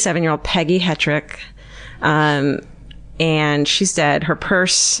 37-year-old Peggy Hetrick. And she's dead. Her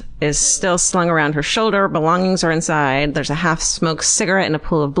purse is still slung around her shoulder. Belongings are inside. There's a half-smoked cigarette in a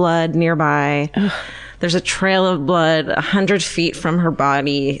pool of blood nearby. Ugh. There's a trail of blood 100 feet from her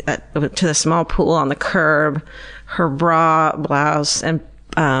body to the small pool on the curb. Her bra, blouse, and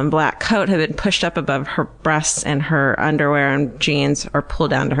black coat have been pushed up above her breasts, and her underwear and jeans are pulled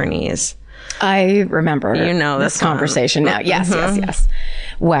down to her knees. I remember this conversation now. Yes, yes.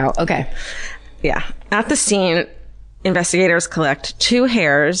 Wow. Okay. Yeah. At the scene, investigators collect 2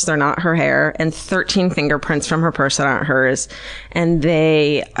 hairs. They're not her hair, and 13 fingerprints from her purse that aren't hers. And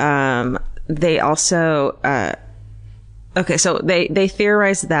they also, so they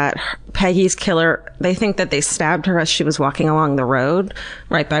theorize that Peggy's killer, they think that they stabbed her as she was walking along the road,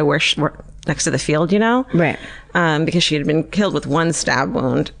 right by where next to the field, Right. Because she had been killed with 1 stab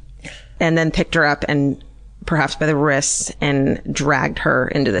wound, and then picked her up and perhaps by the wrists and dragged her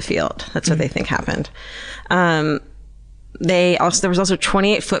into the field. That's what they think happened. There was also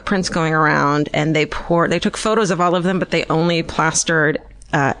 28 footprints going around, and they took photos of all of them, but they only plastered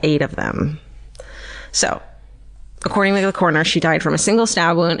 8 of them. So, according to the coroner, she died from a single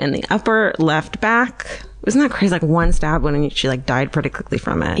stab wound in the upper left back, Isn't that crazy? Like one stab wound and she like died pretty quickly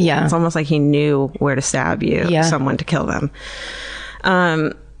from it. Yeah. It's almost like he knew where to stab someone to kill them.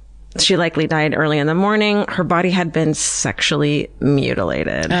 She likely died early in the morning. Her body had been sexually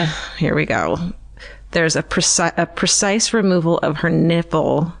mutilated. Here we go. There's a precise removal of her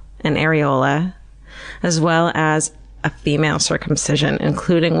nipple and areola, as well as a female circumcision,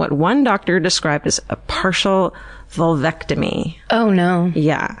 including what one doctor described as a partial vulvectomy. Oh, no.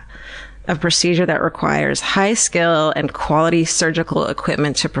 Yeah. A procedure that requires high skill and quality surgical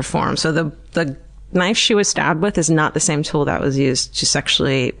equipment to perform. So the knife she was stabbed with is not the same tool that was used to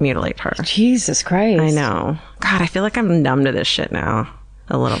sexually mutilate her. Jesus Christ. I know. God, I feel like I'm numb to this shit now.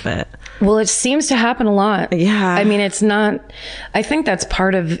 A little bit. Well, it seems to happen a lot. Yeah. I mean, it's not, I think that's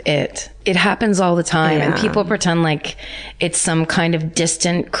part of it. It happens all the time. And people pretend like it's some kind of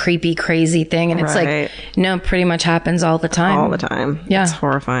distant, creepy, crazy thing. And it's like, no, pretty much happens all the time. All the time. Yeah. It's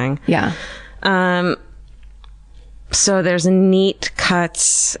horrifying. Yeah. So there's neat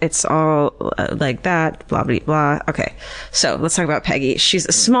cuts. It's all like that, blah, blah, blah. Okay. So let's talk about Peggy. She's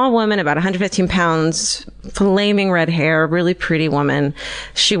a small woman, about 115 pounds, flaming red hair, really pretty woman.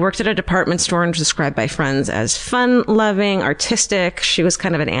 She worked at a department store and was described by friends as fun-loving, artistic. She was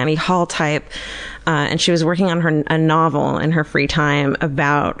kind of an Annie Hall type. And she was working on a novel in her free time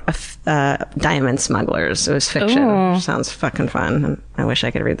about diamond smugglers. It was fiction. Sounds fucking fun. I wish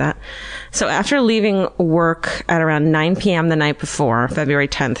I could read that. So after leaving work at around 9 p.m. the night before, February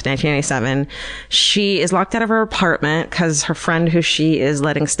 10th, 1987, she is locked out of her apartment because her friend who she is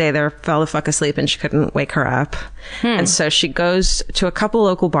letting stay there fell the fuck asleep and she couldn't wake her up. And so she goes to a couple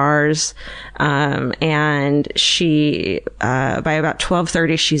local bars, and she, by about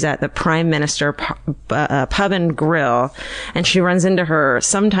 12:30, she's at the Prime Minister Pub and Grill, and she runs into her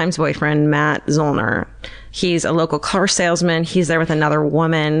sometimes boyfriend, Matt Zollner. He's a local car salesman. He's there with another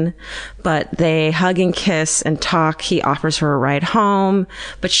woman, but they hug and kiss and talk. He offers her a ride home,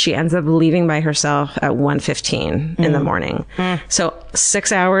 but she ends up leaving by herself at 1:15 in the morning. So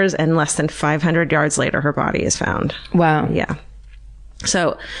 6 hours and less than 500 yards later, her body is found. Wow. Yeah.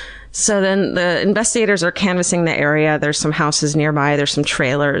 So then the investigators are canvassing the area. There's some houses nearby. There's some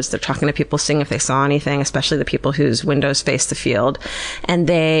trailers. They're talking to people, seeing if they saw anything, especially the people whose windows face the field. And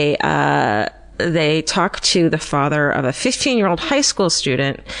they talk to the father of a 15-year-old high school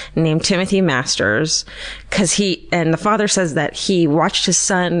student named Timothy Masters, and the father says that he watched his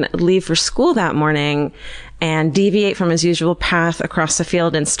son leave for school that morning and deviate from his usual path across the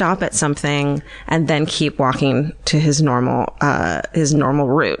field and stop at something and then keep walking to his normal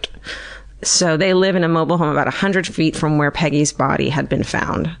route. So they live in a mobile home about 100 feet from where Peggy's body had been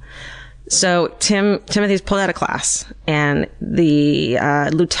found. So Timothy's pulled out of class, and the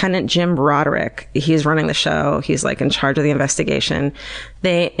Lieutenant Jim Broderick, he's running the show. He's like in charge of the investigation.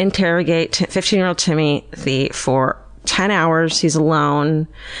 They interrogate 15-year-old Timothy for 10 hours. He's alone.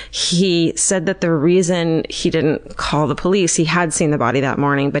 He said that the reason he didn't call the police, he had seen the body that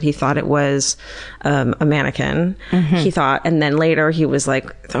morning, but he thought it was a mannequin. He thought, and then later he was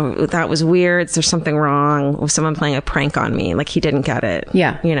like, oh, that was weird. There's something wrong with someone playing a prank on me. Like he didn't get it.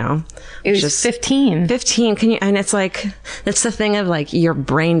 Yeah. You know, it was just 15. 15. And it's like, that's the thing of like, your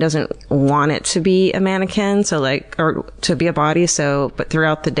brain doesn't want it to be a mannequin. So like, or to be a body. So, but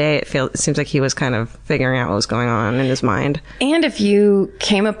throughout the day, it seems like he was kind of figuring out what was going on in his mind. And if you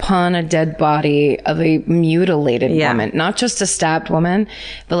came upon a dead body of a mutilated woman, not just a stabbed woman,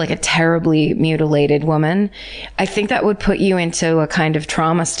 but like a terribly mutilated woman, I think that would put you into a kind of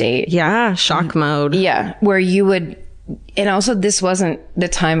trauma state. Yeah, shock mode. Yeah, where you would, and also this wasn't the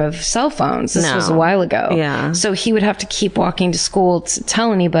time of cell phones. This was a while ago. Yeah. So he would have to keep walking to school to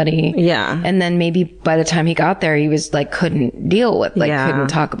tell anybody. Yeah. And then maybe by the time he got there, he was like, couldn't deal with, like, couldn't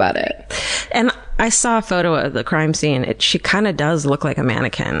talk about it. And I saw a photo of the crime scene. She kind of does look like a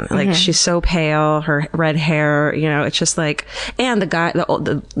mannequin. Like she's so pale, her red hair, you know, it's just like, and the guy,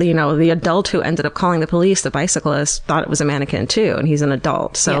 the adult who ended up calling the police, the bicyclist, thought it was a mannequin too. And he's an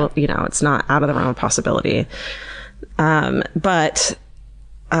adult. So, you know, it's not out of the realm of possibility. But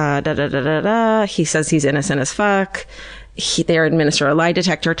he says he's innocent as fuck. They administer a lie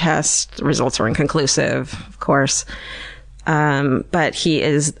detector test. Results are inconclusive, of course. But he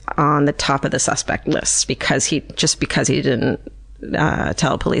is on the top of the suspect list because he didn't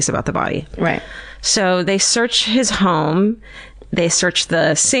tell police about the body. Right. So they search his home. They search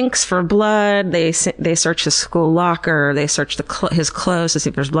the sinks for blood. They search his school locker. They search his clothes to see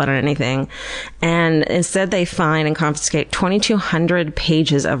if there's blood on anything. And instead they find and confiscate 2,200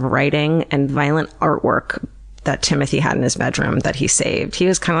 pages of writing and violent artwork that Timothy had in his bedroom that he saved. He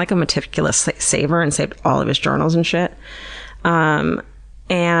was kind of like a meticulous saver and saved all of his journals and shit.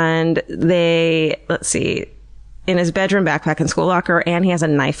 and let's see, in his bedroom, backpack, and school locker, and he has a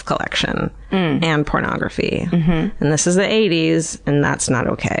knife collection and pornography. And this is the 80s, and that's not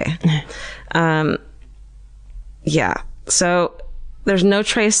okay. Yeah. So there's no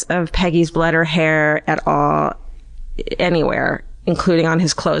trace of Peggy's blood or hair at all anywhere, including on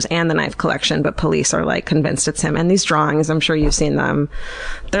his clothes and the knife collection, but police are like convinced it's him. And these drawings, I'm sure you've seen them.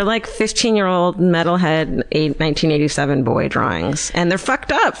 They're like 15-year-old metalhead 1987 boy drawings, and they're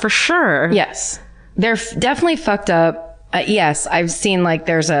fucked up for sure. Yes. They're definitely fucked up. Yes, I've seen like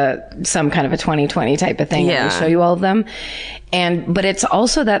there's some kind of a 2020 type of thing. Yeah. They show you all of them. But it's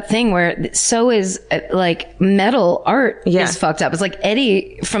also that thing where so is like metal art is fucked up. It's like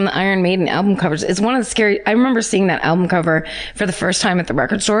Eddie from the Iron Maiden album covers. It's one of the scary. I remember seeing that album cover for the first time at the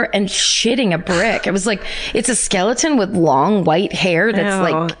record store and shitting a brick. It was like, it's a skeleton with long white hair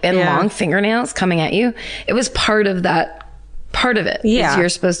that's long fingernails coming at you. It was part of that. Part of it is you're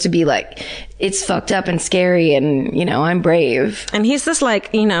supposed to be like, it's fucked up and scary and, I'm brave. And he's this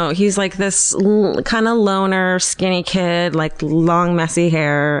like, he's like this kind of loner, skinny kid, like long, messy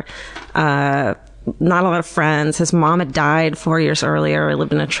hair, not a lot of friends. His mom had died 4 years earlier. He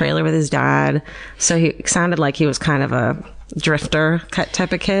lived in a trailer with his dad. So he sounded like he was kind of a drifter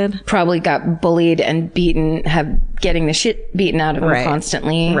type of kid. Probably got bullied and beaten, getting the shit beaten out of him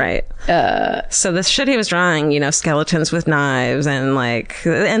constantly. Right. So the shit he was drawing, skeletons with knives and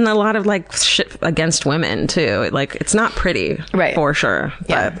and a lot of like shit against women too. Like, it's not pretty, right? For sure.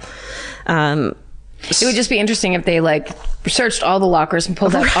 Yeah. But, it would just be interesting if they like searched all the lockers and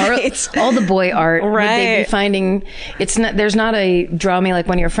pulled out all the boy art. Right. Would they be finding there's not a draw me like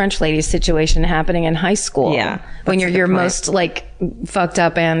one of your French ladies situation happening in high school. Yeah. When you're most like fucked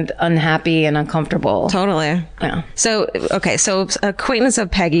up and unhappy and uncomfortable. Totally. Yeah. So acquaintance of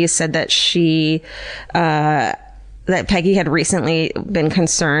Peggy said that that Peggy had recently been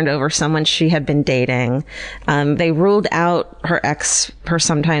concerned over someone she had been dating. They ruled out her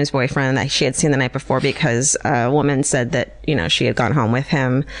sometimes boyfriend that she had seen the night before because a woman said that, she had gone home with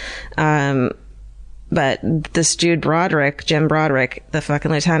him. But this dude Jim Broderick, the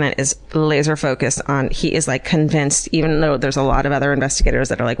fucking lieutenant, is laser focused on, he is like convinced, even though there's a lot of other investigators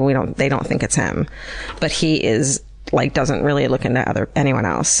that are like, they don't think it's him. But he is like, doesn't really look into anyone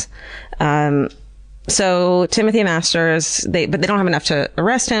else. So Timothy Masters, but they don't have enough to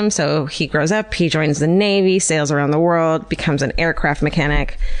arrest him. So he grows up, he joins the Navy, sails around the world, becomes an aircraft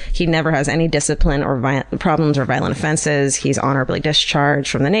mechanic. He never has any discipline or problems or violent offenses. He's honorably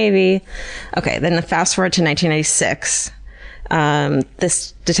discharged from the Navy. Okay. Then fast forward to 1996.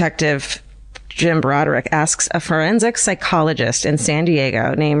 This detective, Jim Broderick, asks a forensic psychologist in San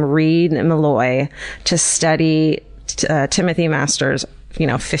Diego named Reed Malloy to study Timothy Masters'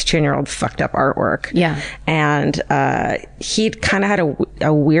 15-year-old fucked up artwork. Yeah. And he'd kind of had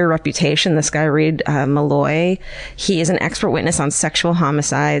a weird reputation. This guy, Reed Malloy, he is an expert witness on sexual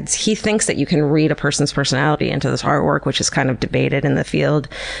homicides. He thinks that you can read a person's personality into this artwork, which is kind of debated in the field.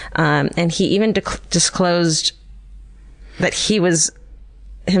 And he even disclosed that he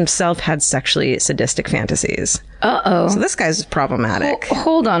himself had sexually sadistic fantasies. Uh-oh. So this guy's problematic.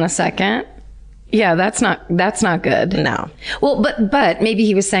 Hold on a second. Yeah, that's not good. No. Well, but maybe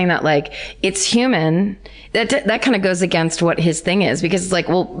he was saying that like it's human. That kind of goes against what his thing is, because it's like,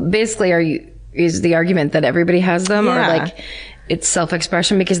 well, basically is the argument that everybody has them, or like it's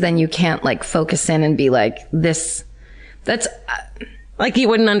self-expression, because then you can't like focus in and be like this. That's like you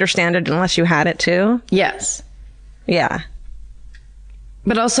wouldn't understand it unless you had it too. Yes. Yeah.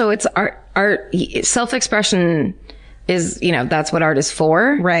 But also it's art self-expression is, that's what art is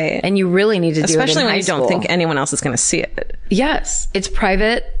for. Right. And you really need to do it in high school. Especially when you don't think anyone else is going to see it. Yes. It's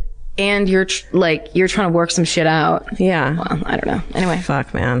private and you're you're trying to work some shit out. Yeah. Well, I don't know. Anyway.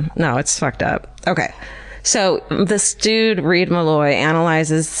 Fuck, man. No, it's fucked up. Okay. So this dude, Reed Malloy,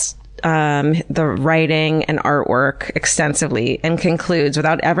 analyzes the writing and artwork extensively and concludes,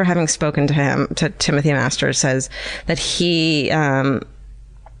 without ever having spoken to Timothy Masters, says that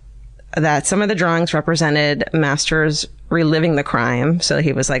that some of the drawings represented Masters reliving the crime. So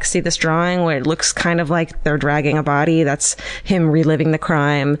he was like, see this drawing where it looks kind of like they're dragging a body? That's him reliving the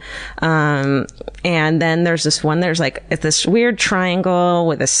crime. And then there's this one, there's like this weird triangle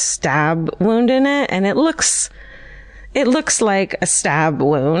with a stab wound in it. And it looks like a stab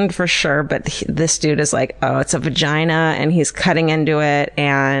wound for sure. But this dude is like, oh, it's a vagina, and he's cutting into it,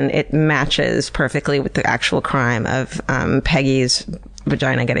 and it matches perfectly with the actual crime of Peggy's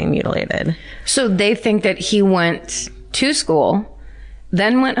vagina getting mutilated. So they think that he went to school,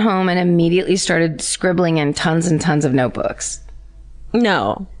 then went home and immediately started scribbling in tons and tons of notebooks.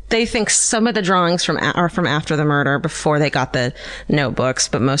 No. they think some of the drawings are from after the murder, before they got the notebooks,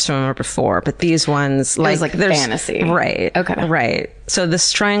 but most of them are before. But these ones, like there's fantasy. Right. Okay. Right. So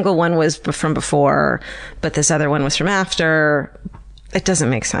this triangle one was from before, but this other one was from after. It doesn't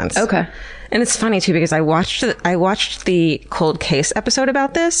make sense. Okay. And it's funny too, because I watched the Cold Case episode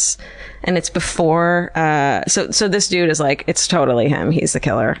about this, and it's before, so this dude is like, it's totally him. He's the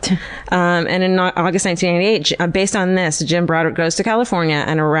killer. And in August 1998, based on this, Jim Broderick goes to California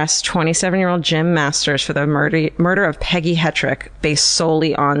and arrests 27-year-old Jim Masters for the murder of Peggy Hetrick, based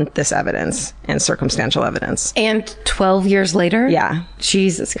solely on this evidence and circumstantial evidence. And 12 years later? Yeah.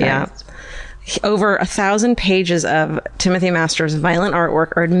 Jesus Christ. Yeah. Over 1,000 pages of Timothy Masters' violent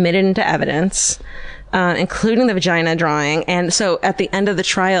artwork are admitted into evidence, including the vagina drawing. And so at the end of the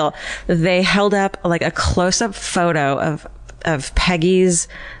trial, they held up like a close-up photo of Peggy's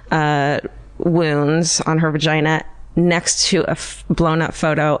wounds on her vagina next to a blown-up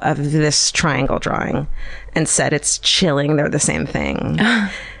photo of this triangle drawing, and said it's chilling. They're the same thing.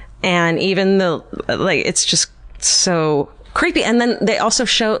 And even it's just so creepy. And then they also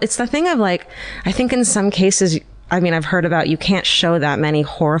show, it's the thing of like, I think in some cases, I mean, I've heard about, you can't show that many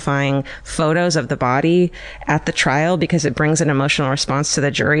horrifying photos of the body at the trial because it brings an emotional response to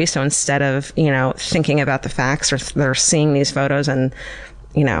the jury. So instead of, thinking about the facts, or they're seeing these photos and,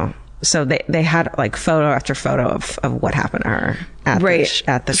 so they had like photo after photo of what happened to her at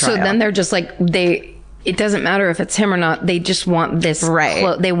the trial. So then they're just like, it doesn't matter if it's him or not. They just want this,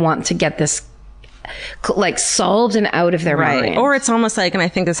 they want to get this like solved and out of their mind. Or it's almost like, and I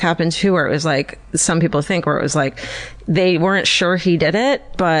think this happened too, where it was like, some people think where it was like, they weren't sure he did it,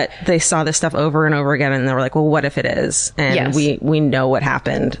 but they saw this stuff over and over again, and they were like, well, what if it is? And we know what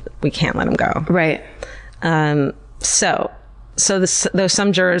happened. We can't let him go. Right. So though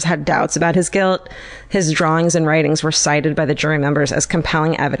some jurors had doubts about his guilt, his drawings and writings were cited by the jury members as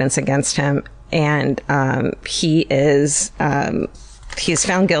compelling evidence against him. And, he's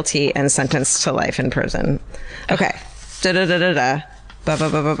found guilty and sentenced to life in prison. Okay. In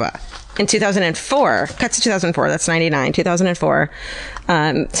 2004, cuts to 2004, that's 99, 2004,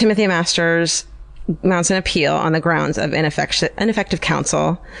 Timothy Masters mounts an appeal on the grounds of ineffective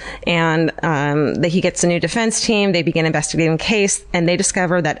counsel, and he gets a new defense team. They begin investigating the case, and they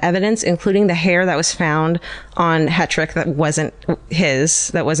discover that evidence, including the hair that was found on Hetrick that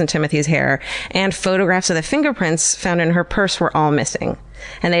wasn't Timothy's hair, and photographs of the fingerprints found in her purse were all missing,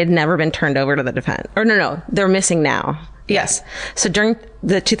 and they had never been turned over to the defense. Or no, they're missing now. Yes. So during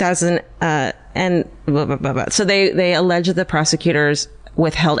the 2000 so they allege that the prosecutors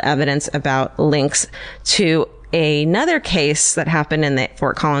withheld evidence about links to another case that happened in the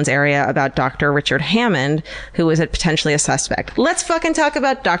Fort Collins area about Dr. Richard Hammond, who was potentially a suspect. Let's fucking talk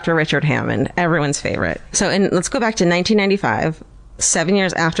about Dr. Richard Hammond, everyone's favorite. So let's go back to 1995, 7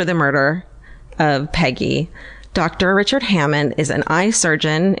 years after the murder of Peggy. Dr. Richard Hammond is an eye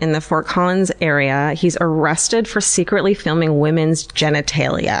surgeon in the Fort Collins area. He's arrested for secretly filming women's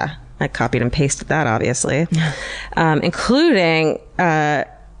genitalia. I copied and pasted that, obviously, including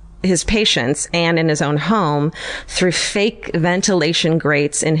his patients and in his own home through fake ventilation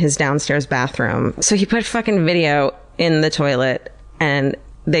grates in his downstairs bathroom. So he put fucking video in the toilet, and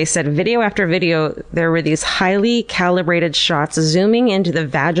they said video after video, there were these highly calibrated shots zooming into the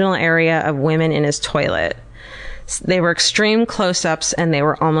vaginal area of women in his toilet. They were extreme close-ups, and they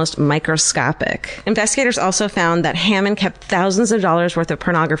were almost microscopic. Investigators also found that Hammond kept thousands of dollars worth of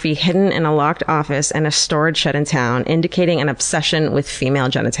pornography hidden in a locked office and a storage shed in town, indicating an obsession with female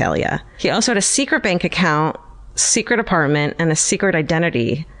genitalia. He also had a secret bank account, secret apartment, and a secret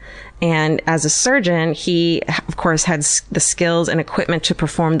identity. And as a surgeon, he, of course, had the skills and equipment to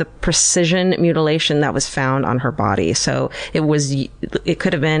perform the precision mutilation that was found on her body. So it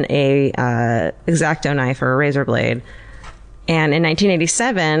could have been a X-Acto knife or a razor blade. And in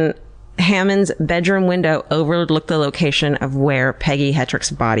 1987, Hammond's bedroom window overlooked the location of where Peggy Hetrick's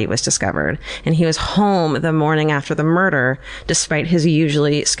body was discovered. And he was home the morning after the murder, despite his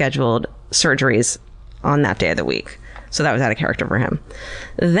usually scheduled surgeries on that day of the week. So that was out of character for him.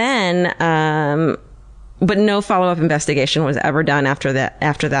 Then, but no follow-up investigation was ever done after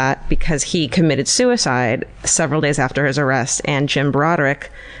that because he committed suicide several days after his arrest, and Jim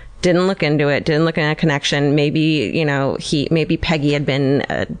Broderick didn't look into it, didn't look at a connection. Maybe, maybe Peggy had been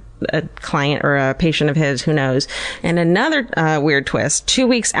a client or a patient of his, who knows. And another weird twist, 2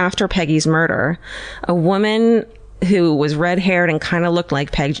 weeks after Peggy's murder, a woman who was red-haired and kind of looked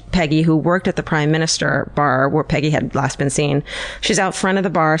like Peggy, who worked at the Prime Minister bar where Peggy had last been seen. She's out front of the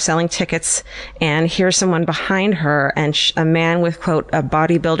bar selling tickets, and here's someone behind her, and a man with, quote, a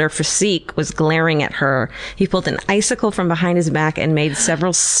bodybuilder physique was glaring at her. He pulled an icicle from behind his back and made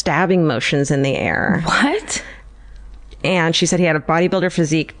several stabbing motions in the air. What? And she said he had a bodybuilder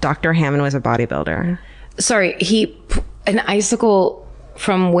physique. Dr. Hammond was a bodybuilder. Sorry, an icicle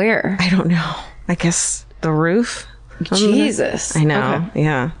from where? I don't know. I guess the roof? Jesus. I know. Okay.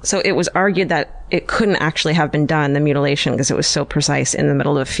 Yeah. So it was argued that it couldn't actually have been done, the mutilation, because it was so precise in the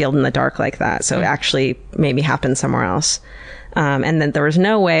middle of a field in the dark like that. So it actually maybe happened somewhere else. And then there was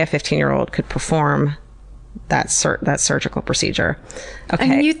no way a 15-year-old could perform that surgical procedure. Okay.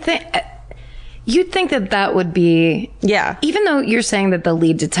 And you'd think that would be... Yeah. Even though you're saying that the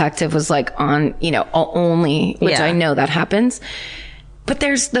lead detective was like on, only, which I know that happens. But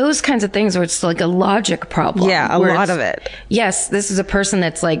there's those kinds of things where it's like a logic problem. Yeah, a lot of it. Yes, this is a person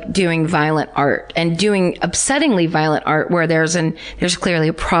that's like doing violent art and doing upsettingly violent art where there's clearly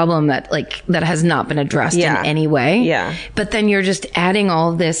a problem that has not been addressed in any way. Yeah. But then you're just adding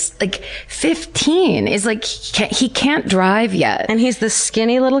all this, 15 is like, he can't drive yet. And he's this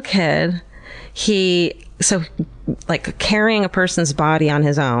skinny little kid. Carrying a person's body on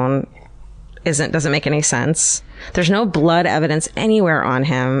his own doesn't make any sense. There's no blood evidence anywhere on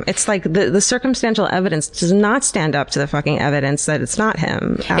him. It's like the circumstantial evidence does not stand up to the fucking evidence that it's not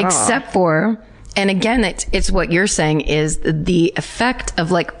him at Except for, and again, it's what you're saying is the effect of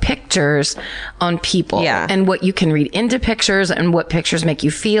pictures on people. Yeah. And what you can read into pictures and what pictures make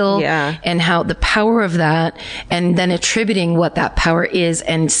you feel. Yeah. And how the power of that, and then attributing what that power is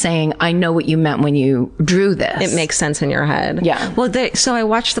and saying, I know what you meant when you drew this. It makes sense in your head. Yeah. Well, so I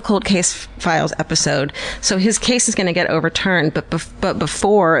watched the Cold Case Files episode. So his case is going to get overturned, but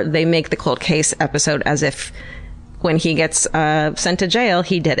before they make the Cold Case episode as if when he gets sent to jail,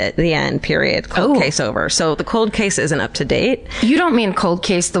 he did it. The end, period. Cold case over. So the cold case isn't up to date. You don't mean Cold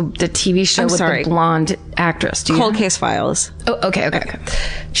Case, the TV show the blonde actress, do you? Cold Case Files. Oh, okay.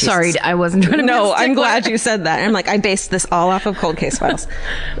 Sorry, I wasn't trying to... No, I'm glad you said that. I'm I based this all off of Cold Case Files.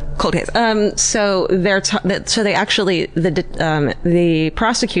 Cold Case. So they actually, the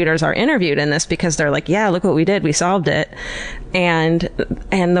prosecutors are interviewed in this because they're like, yeah, look what we did. We solved it. And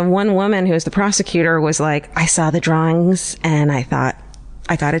the one woman who was the prosecutor was like, I saw the drawings and I thought,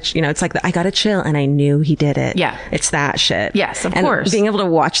 I got it. It's like I got a chill and I knew he did it. Yeah. It's that shit. Yes, of course. Being able to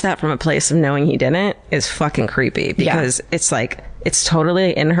watch that from a place of knowing he didn't is fucking creepy because it's it's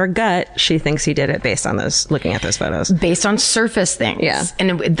totally in her gut. She thinks he did it based on looking at those photos. Based on surface things. Yeah.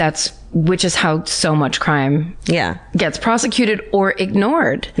 And which is how so much crime gets prosecuted or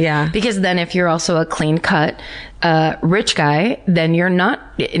ignored. Yeah. Because then if you're also a clean cut, rich guy, then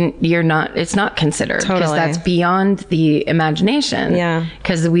it's not considered. Totally. Because that's beyond the imagination. Yeah.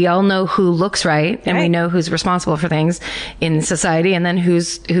 Because we all know who looks right and we know who's responsible for things in society and then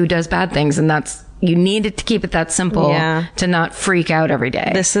who does bad things. And you needed to keep it that simple to not freak out every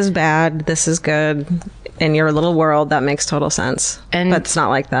day. This is bad. This is good. In your little world, that makes total sense. But it's not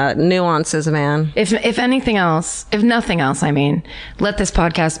like that. Nuances, man. If nothing else, let this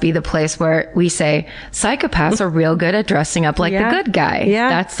podcast be the place where we say psychopaths are real good at dressing up like the good guy. Yeah.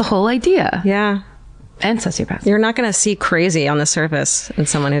 That's the whole idea. Yeah. And sociopaths. You're not going to see crazy on the surface in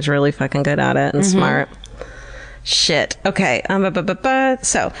someone who's really fucking good at it and smart. Shit. Okay. And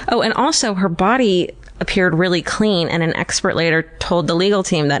also her body appeared really clean, and an expert later told the legal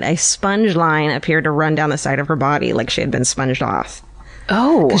team that a sponge line appeared to run down the side of her body like she had been sponged off.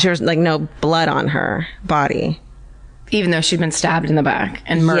 Oh. Because there was no blood on her body. Even though she'd been stabbed in the back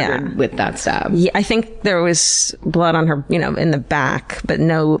and murdered with that stab. Yeah, I think there was blood on her, in the back, but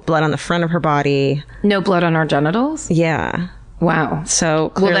no blood on the front of her body. No blood on her genitals? Yeah. Wow. So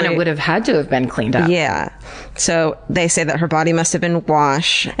clearly, well, then it would have had to have been cleaned up. Yeah. So they say that her body must have been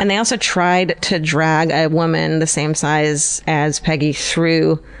washed. And they also tried to drag a woman the same size as Peggy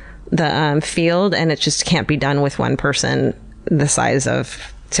through the field, and it just can't be done with one person the size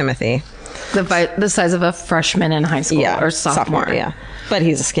of Timothy. The size of a freshman in high school or sophomore. Yeah. But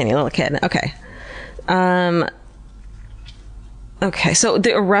he's a skinny little kid. Okay. Okay, so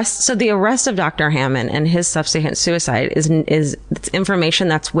the arrest of Dr. Hammond and his subsequent suicide is information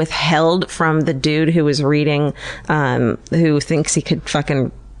that's withheld from the dude who was reading, who thinks he could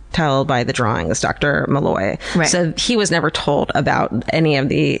fucking tell by the drawings, Dr. Malloy. Right. So he was never told about any of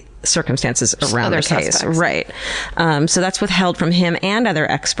the circumstances around the case. Suspects. Right. So that's withheld from him and other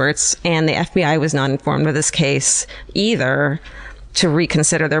experts, and the FBI was not informed of this case either. to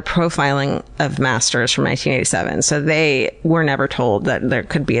reconsider their profiling of Masters from 1987. So they were never told that there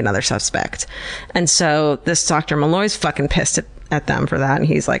could be another suspect. And so this Dr. Malloy's fucking pissed at them for that. And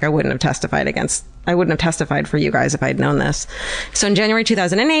he's like, I wouldn't have testified for you guys if I'd known this. So in January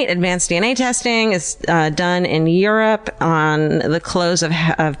 2008, advanced DNA testing is done in Europe on the clothes of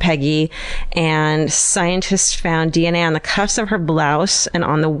Peggy, and scientists found DNA on the cuffs of her blouse and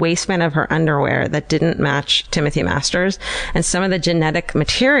on the waistband of her underwear that didn't match Timothy Masters. And some of the genetic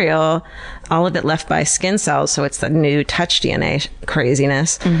material, all of it left by skin cells, so it's the new touch DNA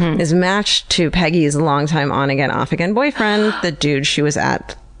craziness, is matched to Peggy's longtime on-again, off-again boyfriend, the dude she was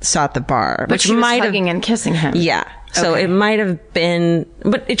saw at the bar. But she was hugging and kissing him. Yeah. So it might have been,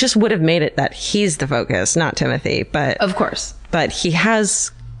 but it just would have made it that he's the focus, not Timothy. But of course. But he has,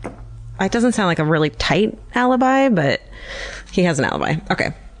 it doesn't sound like a really tight alibi, but he has an alibi.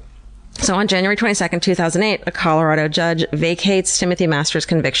 Okay. So on January 22nd, 2008, a Colorado judge vacates Timothy Masters'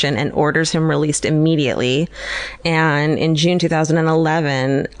 conviction and orders him released immediately. And in June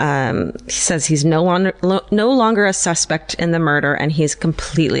 2011, he says he's no longer a suspect in the murder, and he's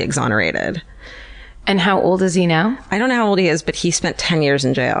completely exonerated. And how old is he now? I don't know how old he is, but he spent 10 years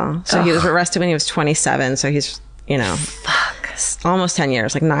in jail. So he was arrested when he was 27. So he's, almost 10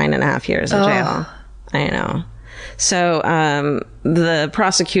 years, like 9.5 years in jail. I know. So the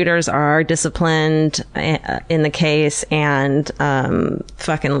prosecutors are disciplined in the case, and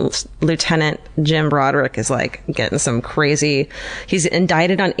fucking Lieutenant Jim Broderick is like getting some crazy. He's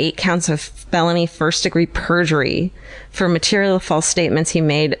indicted on 8 counts of felony first-degree perjury for material false statements he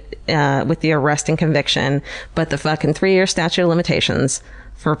made with the arrest and conviction, but the fucking 3-year statute of limitations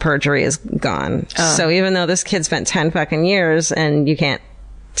for perjury is gone. So even though this kid spent 10 fucking years and you can't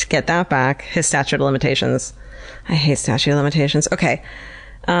get that back, his statute of limitations. I hate statute of limitations. Okay.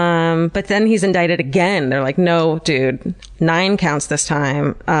 But then he's indicted again. They're like, no, dude, 9 counts this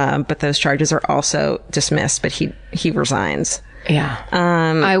time. But those charges are also dismissed, but he resigns. Yeah.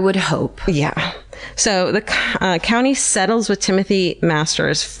 I would hope. Yeah. So the county settles with Timothy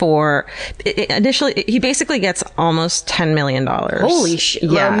Masters for, initially, he basically gets almost $10 million. Holy shit.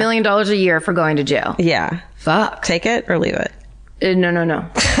 Yeah. $1 million a year for going to jail. Yeah. Fuck. Take it or leave it. No. No.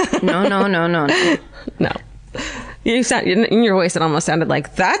 You sound, in your voice, it almost sounded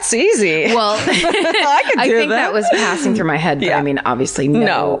like, that's easy. Well, I think that was passing through my head, but I mean, obviously,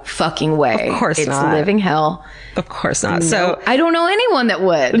 no fucking way. Of course it's not. Living hell. Of course not. No, so I don't know anyone that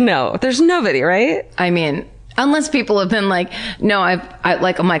would. No, there's nobody, right? I mean, unless people have been like, no, I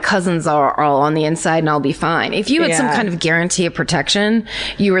like my cousins are all on the inside and I'll be fine. If you had some kind of guarantee of protection,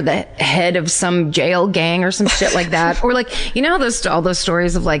 you were the head of some jail gang or some shit like that. Or like, all those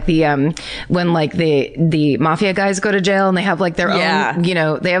stories of like the, when like the mafia guys go to jail and they have like their own,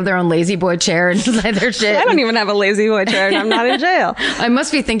 they have their own lazy boy chair and their shit. I don't even have a lazy boy chair and I'm not in jail. I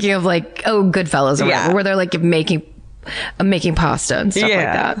must be thinking of like, Goodfellas or whatever, where they're like making pasta and stuff like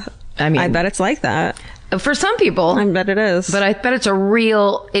that. I mean, I bet it's like that. For some people. I bet it is. But I bet it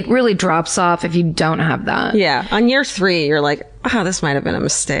really drops off if you don't have that. Yeah. On year 3, you're like, this might have been a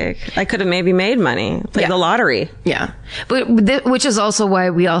mistake. I could have maybe made money. Played the lottery. Yeah. But which is also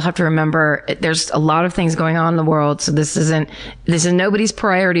why we all have to remember there's a lot of things going on in the world. So this is nobody's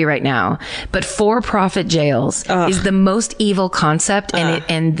priority right now. But for-profit jails is the most evil concept,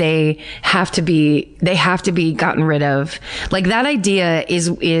 and they have to be gotten rid of. Like that idea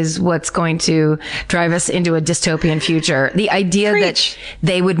is what's going to drive us into a dystopian future. The idea that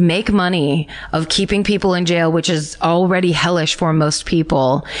they would make money of keeping people in jail, which is already hellish for most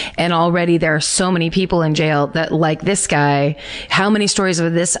people. And already there are so many people in jail that, like this guy, how many stories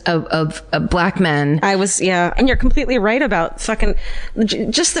of this, of black men? And you're completely right about fucking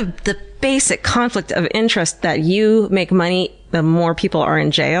just the basic conflict of interest that you make money the more people are in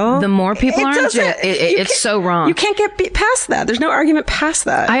jail. The more people are in jail. It's so wrong. You can't get past that. There's no argument past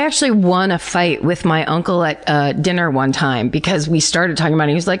that. I actually won a fight with my uncle at dinner one time because we started talking about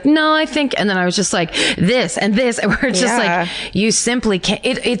it. He was like, no, I think, and then I was just like, this and this. And we're just like, you simply can't,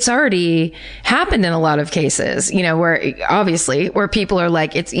 it's already happened in a lot of cases, where people are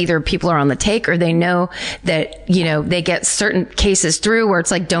like, it's either people are on the take or they know that, they get certain cases through where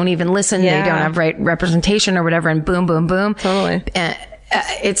it's like, don't even listen. They don't have right representation or whatever. And boom, boom, boom. Totally.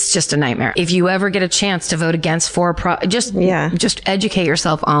 It's just a nightmare. If you ever get a chance to vote against just educate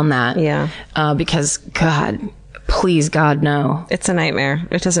yourself on that. Yeah. Because God, please God, no. It's a nightmare.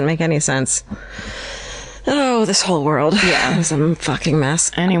 It doesn't make any sense. Oh, this whole world. Yeah. It's a fucking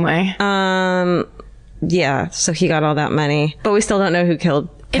mess. Anyway. Yeah. So he got all that money, but we still don't know who killed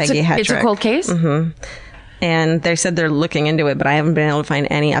Peggy Hetrick. It's a cold case. Mm-hmm. And they said they're looking into it, but I haven't been able to find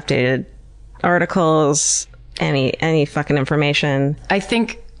any updated articles. any fucking information. I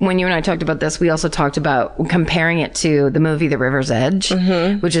think when you and I talked about this, we also talked about comparing it to the movie The River's Edge,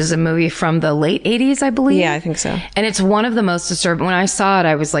 which is a movie from the late 80s, I believe. Yeah, I think so. And it's one of the most disturbing. When I saw it,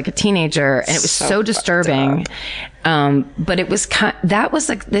 I was like a teenager, and it was so disturbing. But it was that was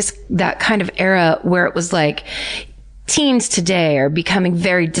like that kind of era where it was like, teens today are becoming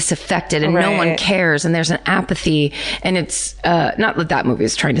very disaffected and no one cares, and there's an apathy, and it's not that that movie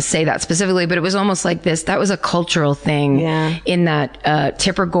is trying to say that specifically, but it was almost like this. That was a cultural thing in that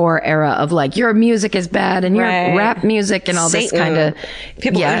Tipper Gore era of like, your music is bad and your rap music and all this kind of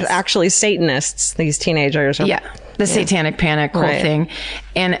people are actually Satanists, these teenagers. The Satanic Panic whole thing.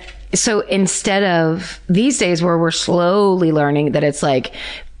 And so instead of these days where we're slowly learning that it's like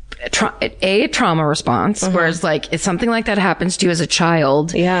a trauma response, whereas like if something like that happens to you as a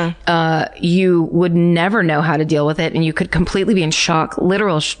child, you would never know how to deal with it, and you could completely be in shock,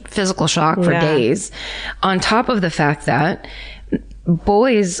 literal physical shock for days. On top of the fact that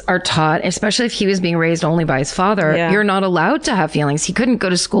boys are taught, especially if he was being raised only by his father, you're not allowed to have feelings. He couldn't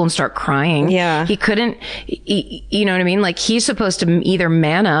go to school and start crying. He couldn't, you know what I mean? Like, he's supposed to either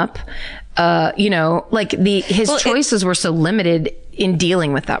man up, you know, like his choices were so limited in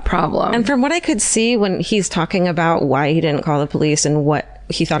dealing with that problem. And from what I could see when he's talking about why he didn't call the police and what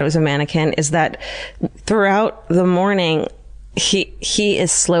he thought it was a mannequin, is that throughout the morning, he is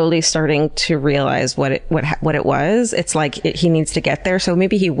slowly starting to realize what it was. It's like he needs to get there. So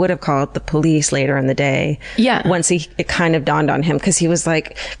maybe he would have called the police later in the day. Once it kind of dawned on him, because he was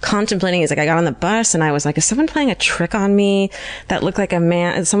like contemplating. He's like, I got on the bus and I was like, is someone playing a trick on me? That looked like a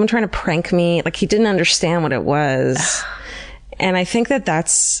man. Is someone trying to prank me? Like, he didn't understand what it was. And I think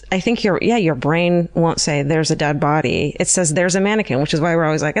I think your brain won't say there's a dead body. It says there's a mannequin, which is why we're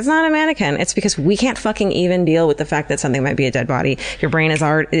always like, it's not a mannequin. It's because we can't fucking even deal with the fact that something might be a dead body. Your brain is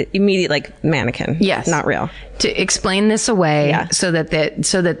already immediate, like, mannequin. Yes. Not real. To explain this away so that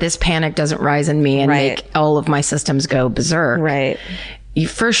this panic doesn't rise in me and make all of my systems go berserk. Right.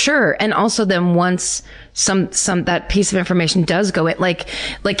 For sure. And also then once some that piece of information does go in, like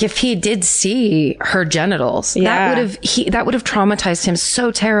if he did see her genitals, that would have traumatized him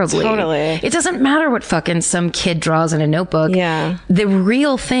so terribly. Totally. It doesn't matter what fucking some kid draws in a notebook. The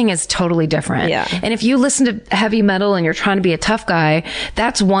real thing is totally different. And if you listen to heavy metal and you're trying to be a tough guy,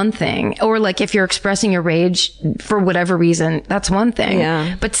 that's one thing. Or like if you're expressing your rage for whatever reason, that's one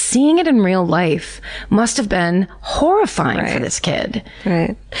thing. But seeing it in real life must have been horrifying for this kid.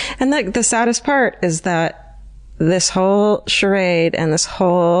 Right. And the saddest part is that this whole charade and this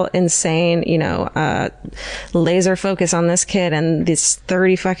whole insane, laser focus on this kid and these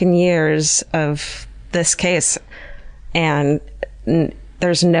 30 fucking years of this case, and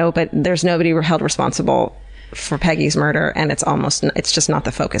there's nobody held responsible for Peggy's murder, and it's just not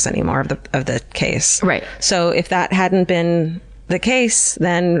the focus anymore of the case. Right. So if that hadn't been the case,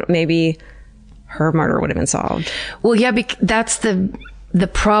 then maybe her murder would have been solved. Well, yeah, that's the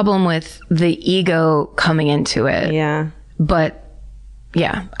problem with the ego coming into it. But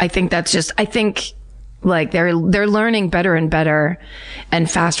yeah, I think like they're learning better and better and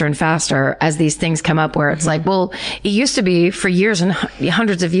faster as these things come up, where it's like, well, it used to be for years and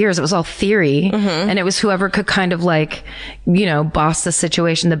hundreds of years, it was all theory, and it was whoever could kind of like, boss the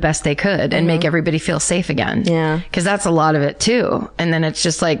situation the best they could and make everybody feel safe again. Cause that's a lot of it too. And then it's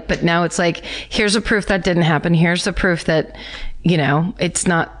just like, but now it's like, here's a proof that didn't happen. Here's the proof that, it's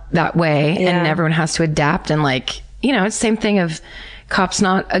not that way, and everyone has to adapt. And like, it's the same thing of cops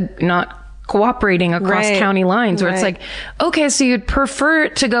not cooperating across county lines, where it's like, okay, so you'd prefer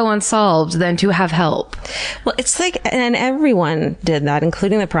it to go unsolved than to have help. Well, it's like, and everyone did that,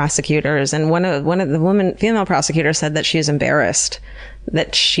 including the prosecutors. And one of the female prosecutors said that she was embarrassed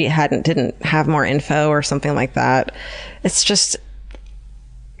that she didn't have more info or something like that. It's just,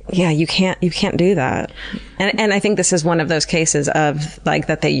 you can't do that. And I think this is one of those cases of like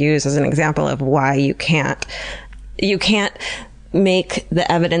that they use as an example of why you can't make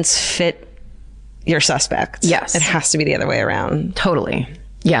the evidence fit your suspect. Yes. It has to be the other way around. Totally.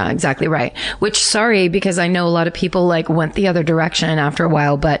 Yeah, exactly right. Which, sorry, because I know a lot of people like went the other direction after a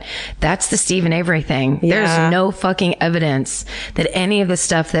while, but that's the Stephen Avery thing. There's no fucking evidence that any of the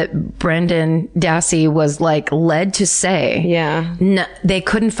stuff that Brendan Dassey was like led to say. No, they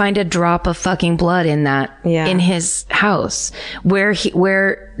couldn't find a drop of fucking blood in that, in his house, where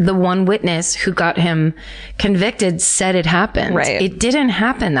the one witness who got him convicted said it happened. It didn't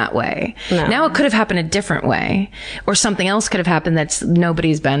happen that way. No. Now it could have happened a different way, or something else could have happened that's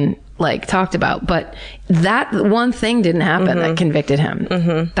nobody's been like talked about. But that one thing didn't happen that convicted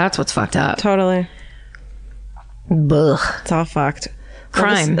him. That's what's fucked up. Totally. Ugh. It's all fucked.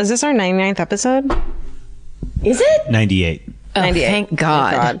 Crime. Is this our 99th episode? Is it? 98. Oh, 98. thank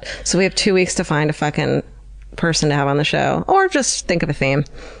God. So we have 2 weeks to find a fucking person to have on the show, or just think of a theme.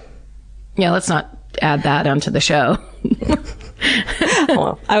 Yeah, let's not add that onto the show.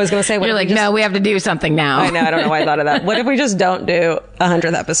 Well, I was going to say, what You're if like, we just, no, we have to do something now. I know, I don't know why I thought of that. What if we just don't do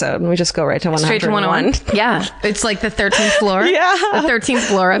 100th episode and we just go right to 101? Straight to 101. Yeah. It's like the 13th floor. Yeah. The 13th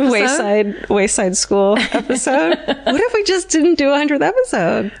floor episode. Wayside School episode. What if we just didn't do 100th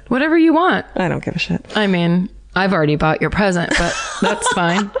episode? Whatever you want. I don't give a shit. I mean, I've already bought your present, but that's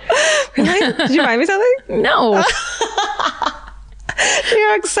fine. Really? Did you buy me something? No. You're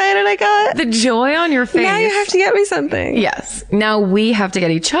how excited I got. The joy on your face. Now you have to get me something. Yes. Now we have to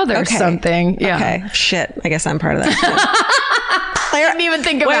get each other something. Yeah. Okay. Shit. I guess I'm part of that. I didn't even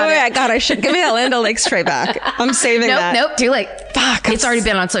think about it. Wait. God, I should give me that Land O'Lakes tray back. I'm saving that. Nope. Too late. Fuck. It's already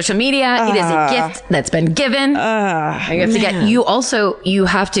been on social media. It is a gift that's been given. You have to get. You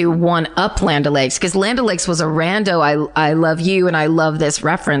have to one up Land O'Lakes, because Land O'Lakes was a rando. I love you and I love this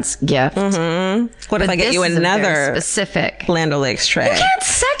reference gift. Mm-hmm. What if I get you another specific Land O'Lakes tray? You can't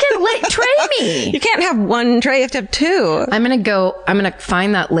tray me. You can't have one tray. You have to have two. I'm gonna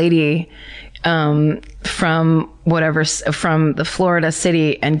find that lady from the Florida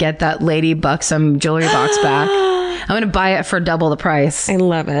city and get that lady buxom jewelry box back. I'm going to buy it for double the price. I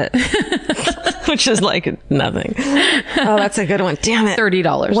love it. Which is like nothing. Oh, that's a good one. Damn it.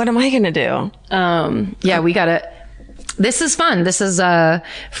 $30. What am I going to do? Yeah, we got to. This is fun. This is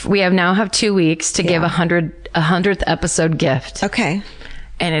we now have 2 weeks to give a 100th episode gift. Okay.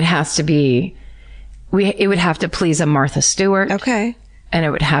 And it has to be, it would have to please a Martha Stewart. Okay. And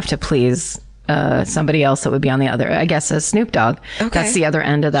it would have to please somebody else that would be on the other, I guess, a Snoop Dogg. Okay. That's the other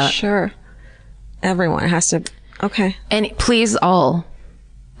end of that. Sure. Everyone has to. Okay. And please all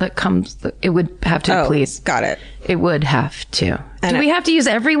that comes, it would have to please. Got it. It would have to. Do we have to use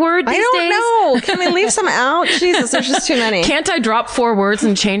every word these days? I don't know. Can we leave some out? Jesus, there's just too many. Can't I drop 4 words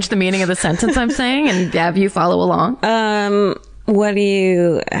and change the meaning of the sentence I'm saying and have you follow along? What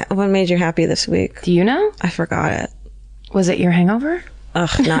made you happy this week? Do you know? I forgot it. Was it your hangover?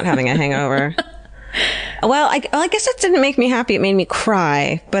 Ugh, not having a hangover. Well, I guess that didn't make me happy. It made me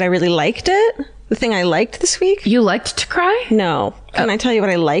cry, but I really liked it. The thing I liked this week. You liked to cry? No. Can I tell you what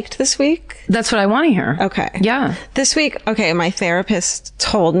I liked this week? That's what I want to hear. Okay. Yeah. This week, my therapist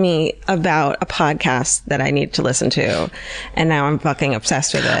told me about a podcast that I need to listen to, and now I'm fucking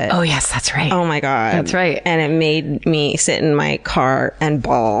obsessed with it. Oh, yes, that's right. Oh my God. That's right. And it made me sit in my car and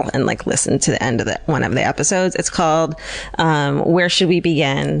bawl and like listen to the end of one of the episodes. It's called Where Should We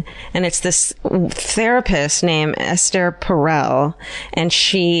Begin? And it's this therapist named Esther Perel, and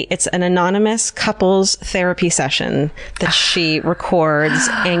it's an anonymous couples therapy session that she records,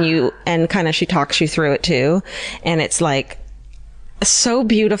 and kind of she talks you through it too, and it's like so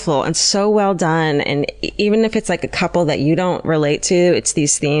beautiful and so well done. And even if it's like a couple that you don't relate to, it's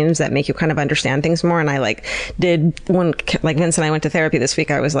these themes that make you kind of understand things more. And I did when Vince and I went to therapy this week,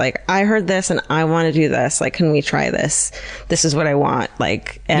 I was like, I heard this and I want to do this. Like, can we try this? This is what I want.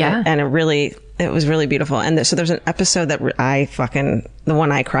 It was really beautiful. And so there's an episode that the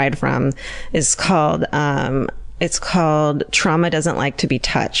one I cried from is called, it's called Trauma Doesn't Like to Be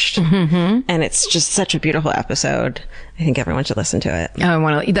Touched. Mm-hmm. And it's just such a beautiful episode. I think everyone should listen to it. Oh, I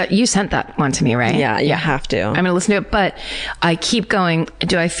want to. You sent that one to me, right? Yeah, you have to. I'm going to listen to it, but I keep going.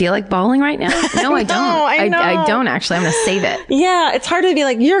 Do I feel like bawling right now? No, I don't. I don't actually. I'm going to save it. Yeah, it's hard to be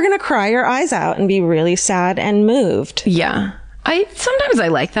like, you're going to cry your eyes out and be really sad and moved. Yeah. Sometimes I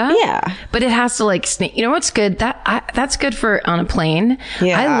like that. Yeah. But it has to sneak. You know what's good? That's good for on a plane.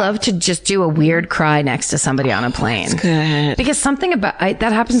 Yeah. I love to just do a weird cry next to somebody on a plane. That's good. Because something about, that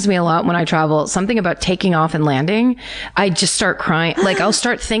happens to me a lot when I travel. Something about taking off and landing. I just start crying. I'll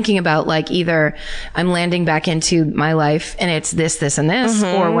start thinking about either I'm landing back into my life and it's this, and this,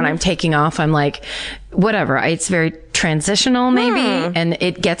 or when I'm taking off, I'm like, whatever. It's very transitional maybe, and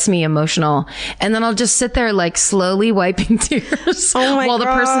it gets me emotional. And then I'll just sit there slowly wiping tears while the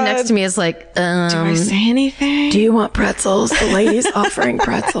person next to me is like, do I say anything? Do you want pretzels? The lady's offering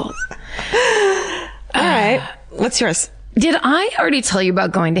pretzels. All right. What's yours? Did I already tell you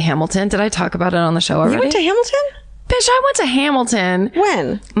about going to Hamilton? Did I talk about it on the show already? You went to Hamilton? Bitch, I went to Hamilton.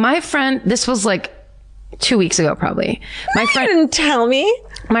 When? My friend, this was 2 weeks ago probably. My friend didn't tell me.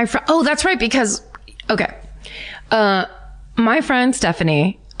 My friend, oh, that's right, because okay. My friend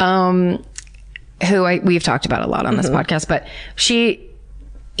Stephanie, who we've talked about a lot on this podcast, but she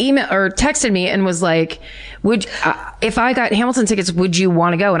emailed or texted me and was like, if I got Hamilton tickets, would you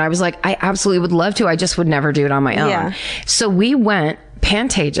want to go? And I was like, I absolutely would love to. I just would never do it on my own. Yeah. So we went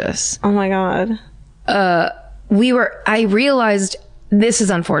Pantages. Oh my God. I realized this is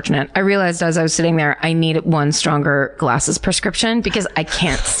unfortunate. I realized as I was sitting there, I need one stronger glasses prescription because I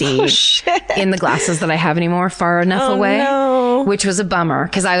can't see in the glasses that I have anymore far enough away, which was a bummer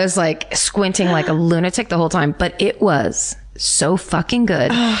because I was like squinting like a lunatic the whole time, but it was so fucking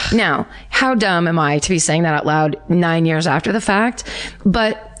good. Now, how dumb am I to be saying that out loud 9 years after the fact?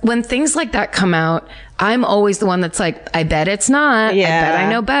 But when things like that come out, I'm always the one that's like, I bet it's not. I bet I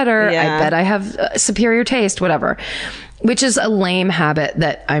know better. I bet I have superior taste, whatever. Which is a lame habit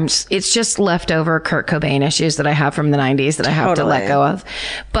that it's just leftover Kurt Cobain issues that I have from the 90s that I have to let go of.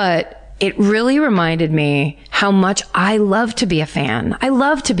 But it really reminded me how much I love to be a fan. I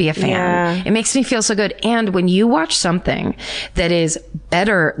love to be a fan. Yeah. It makes me feel so good. And when you watch something that is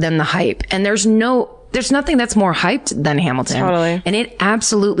better than the hype, and there's nothing that's more hyped than Hamilton. Totally. And it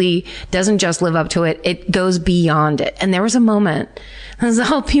absolutely doesn't just live up to it. It goes beyond it. And there was a moment. This is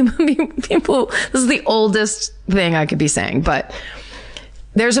how people, this is the oldest thing I could be saying, but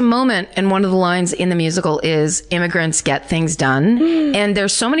there's a moment, and one of the lines in the musical is immigrants get things done. And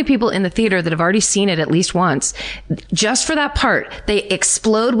there's so many people in the theater that have already seen it at least once. Just for that part, they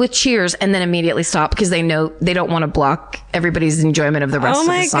explode with cheers and then immediately stop because they know they don't want to block everybody's enjoyment of the rest of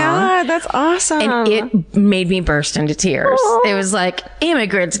the song. Oh my God, that's awesome. And it made me burst into tears. Aww. It was like,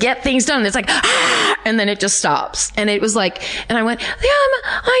 immigrants get things done. It's like, ah! And then it just stops. And it was like, and I went, yeah,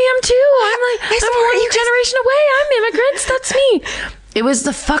 I am too. I'm one generation away. I'm immigrants. That's me. It was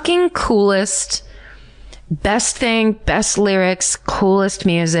the fucking coolest, best thing, best lyrics, coolest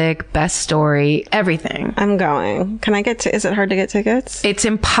music, best story, everything. I'm going. Can I is it hard to get tickets? It's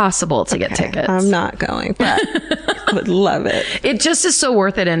impossible to get tickets. I'm not going, but I would love it. It just is so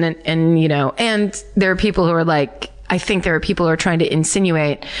worth it. And, you know, and there are people who are like, I think there are people who are trying to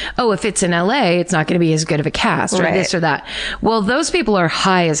insinuate, oh, if it's in LA, it's not going to be as good of a cast or this or that. Well, those people are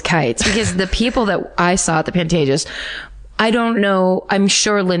high as kites because the people that I saw at the Pantages, I don't know. I'm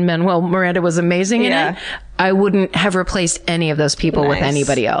sure Lin-Manuel Miranda was amazing in it. I wouldn't have replaced any of those people with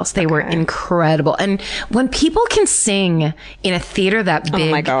anybody else. They were incredible. And when people can sing in a theater that big. Oh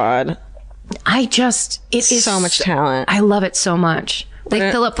my God. It is so much talent. I love it so much.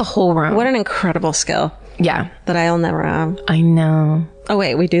 They fill up the whole room. What an incredible skill. Yeah. That I'll never have. I know. Oh,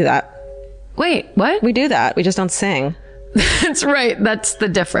 wait, we do that. Wait, what? We do that. We just don't sing. That's right. That's the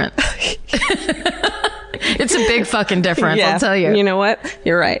difference. It's a big fucking difference, I'll tell you. You know what?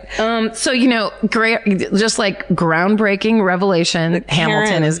 You're right. So, you know, great, just like groundbreaking revelation,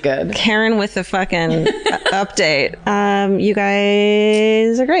 Hamilton is good. Karen with the fucking update. You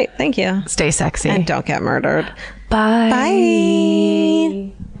guys are great. Thank you. Stay sexy. And don't get murdered. Bye.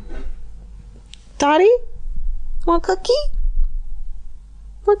 Bye. Dottie? Want a cookie?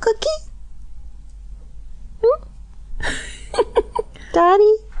 Want a cookie?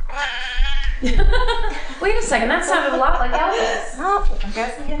 Dottie? Wait a second, that sounded a lot like Elvis. Oh, I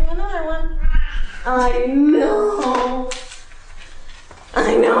guess I'm getting another one. I know,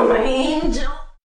 my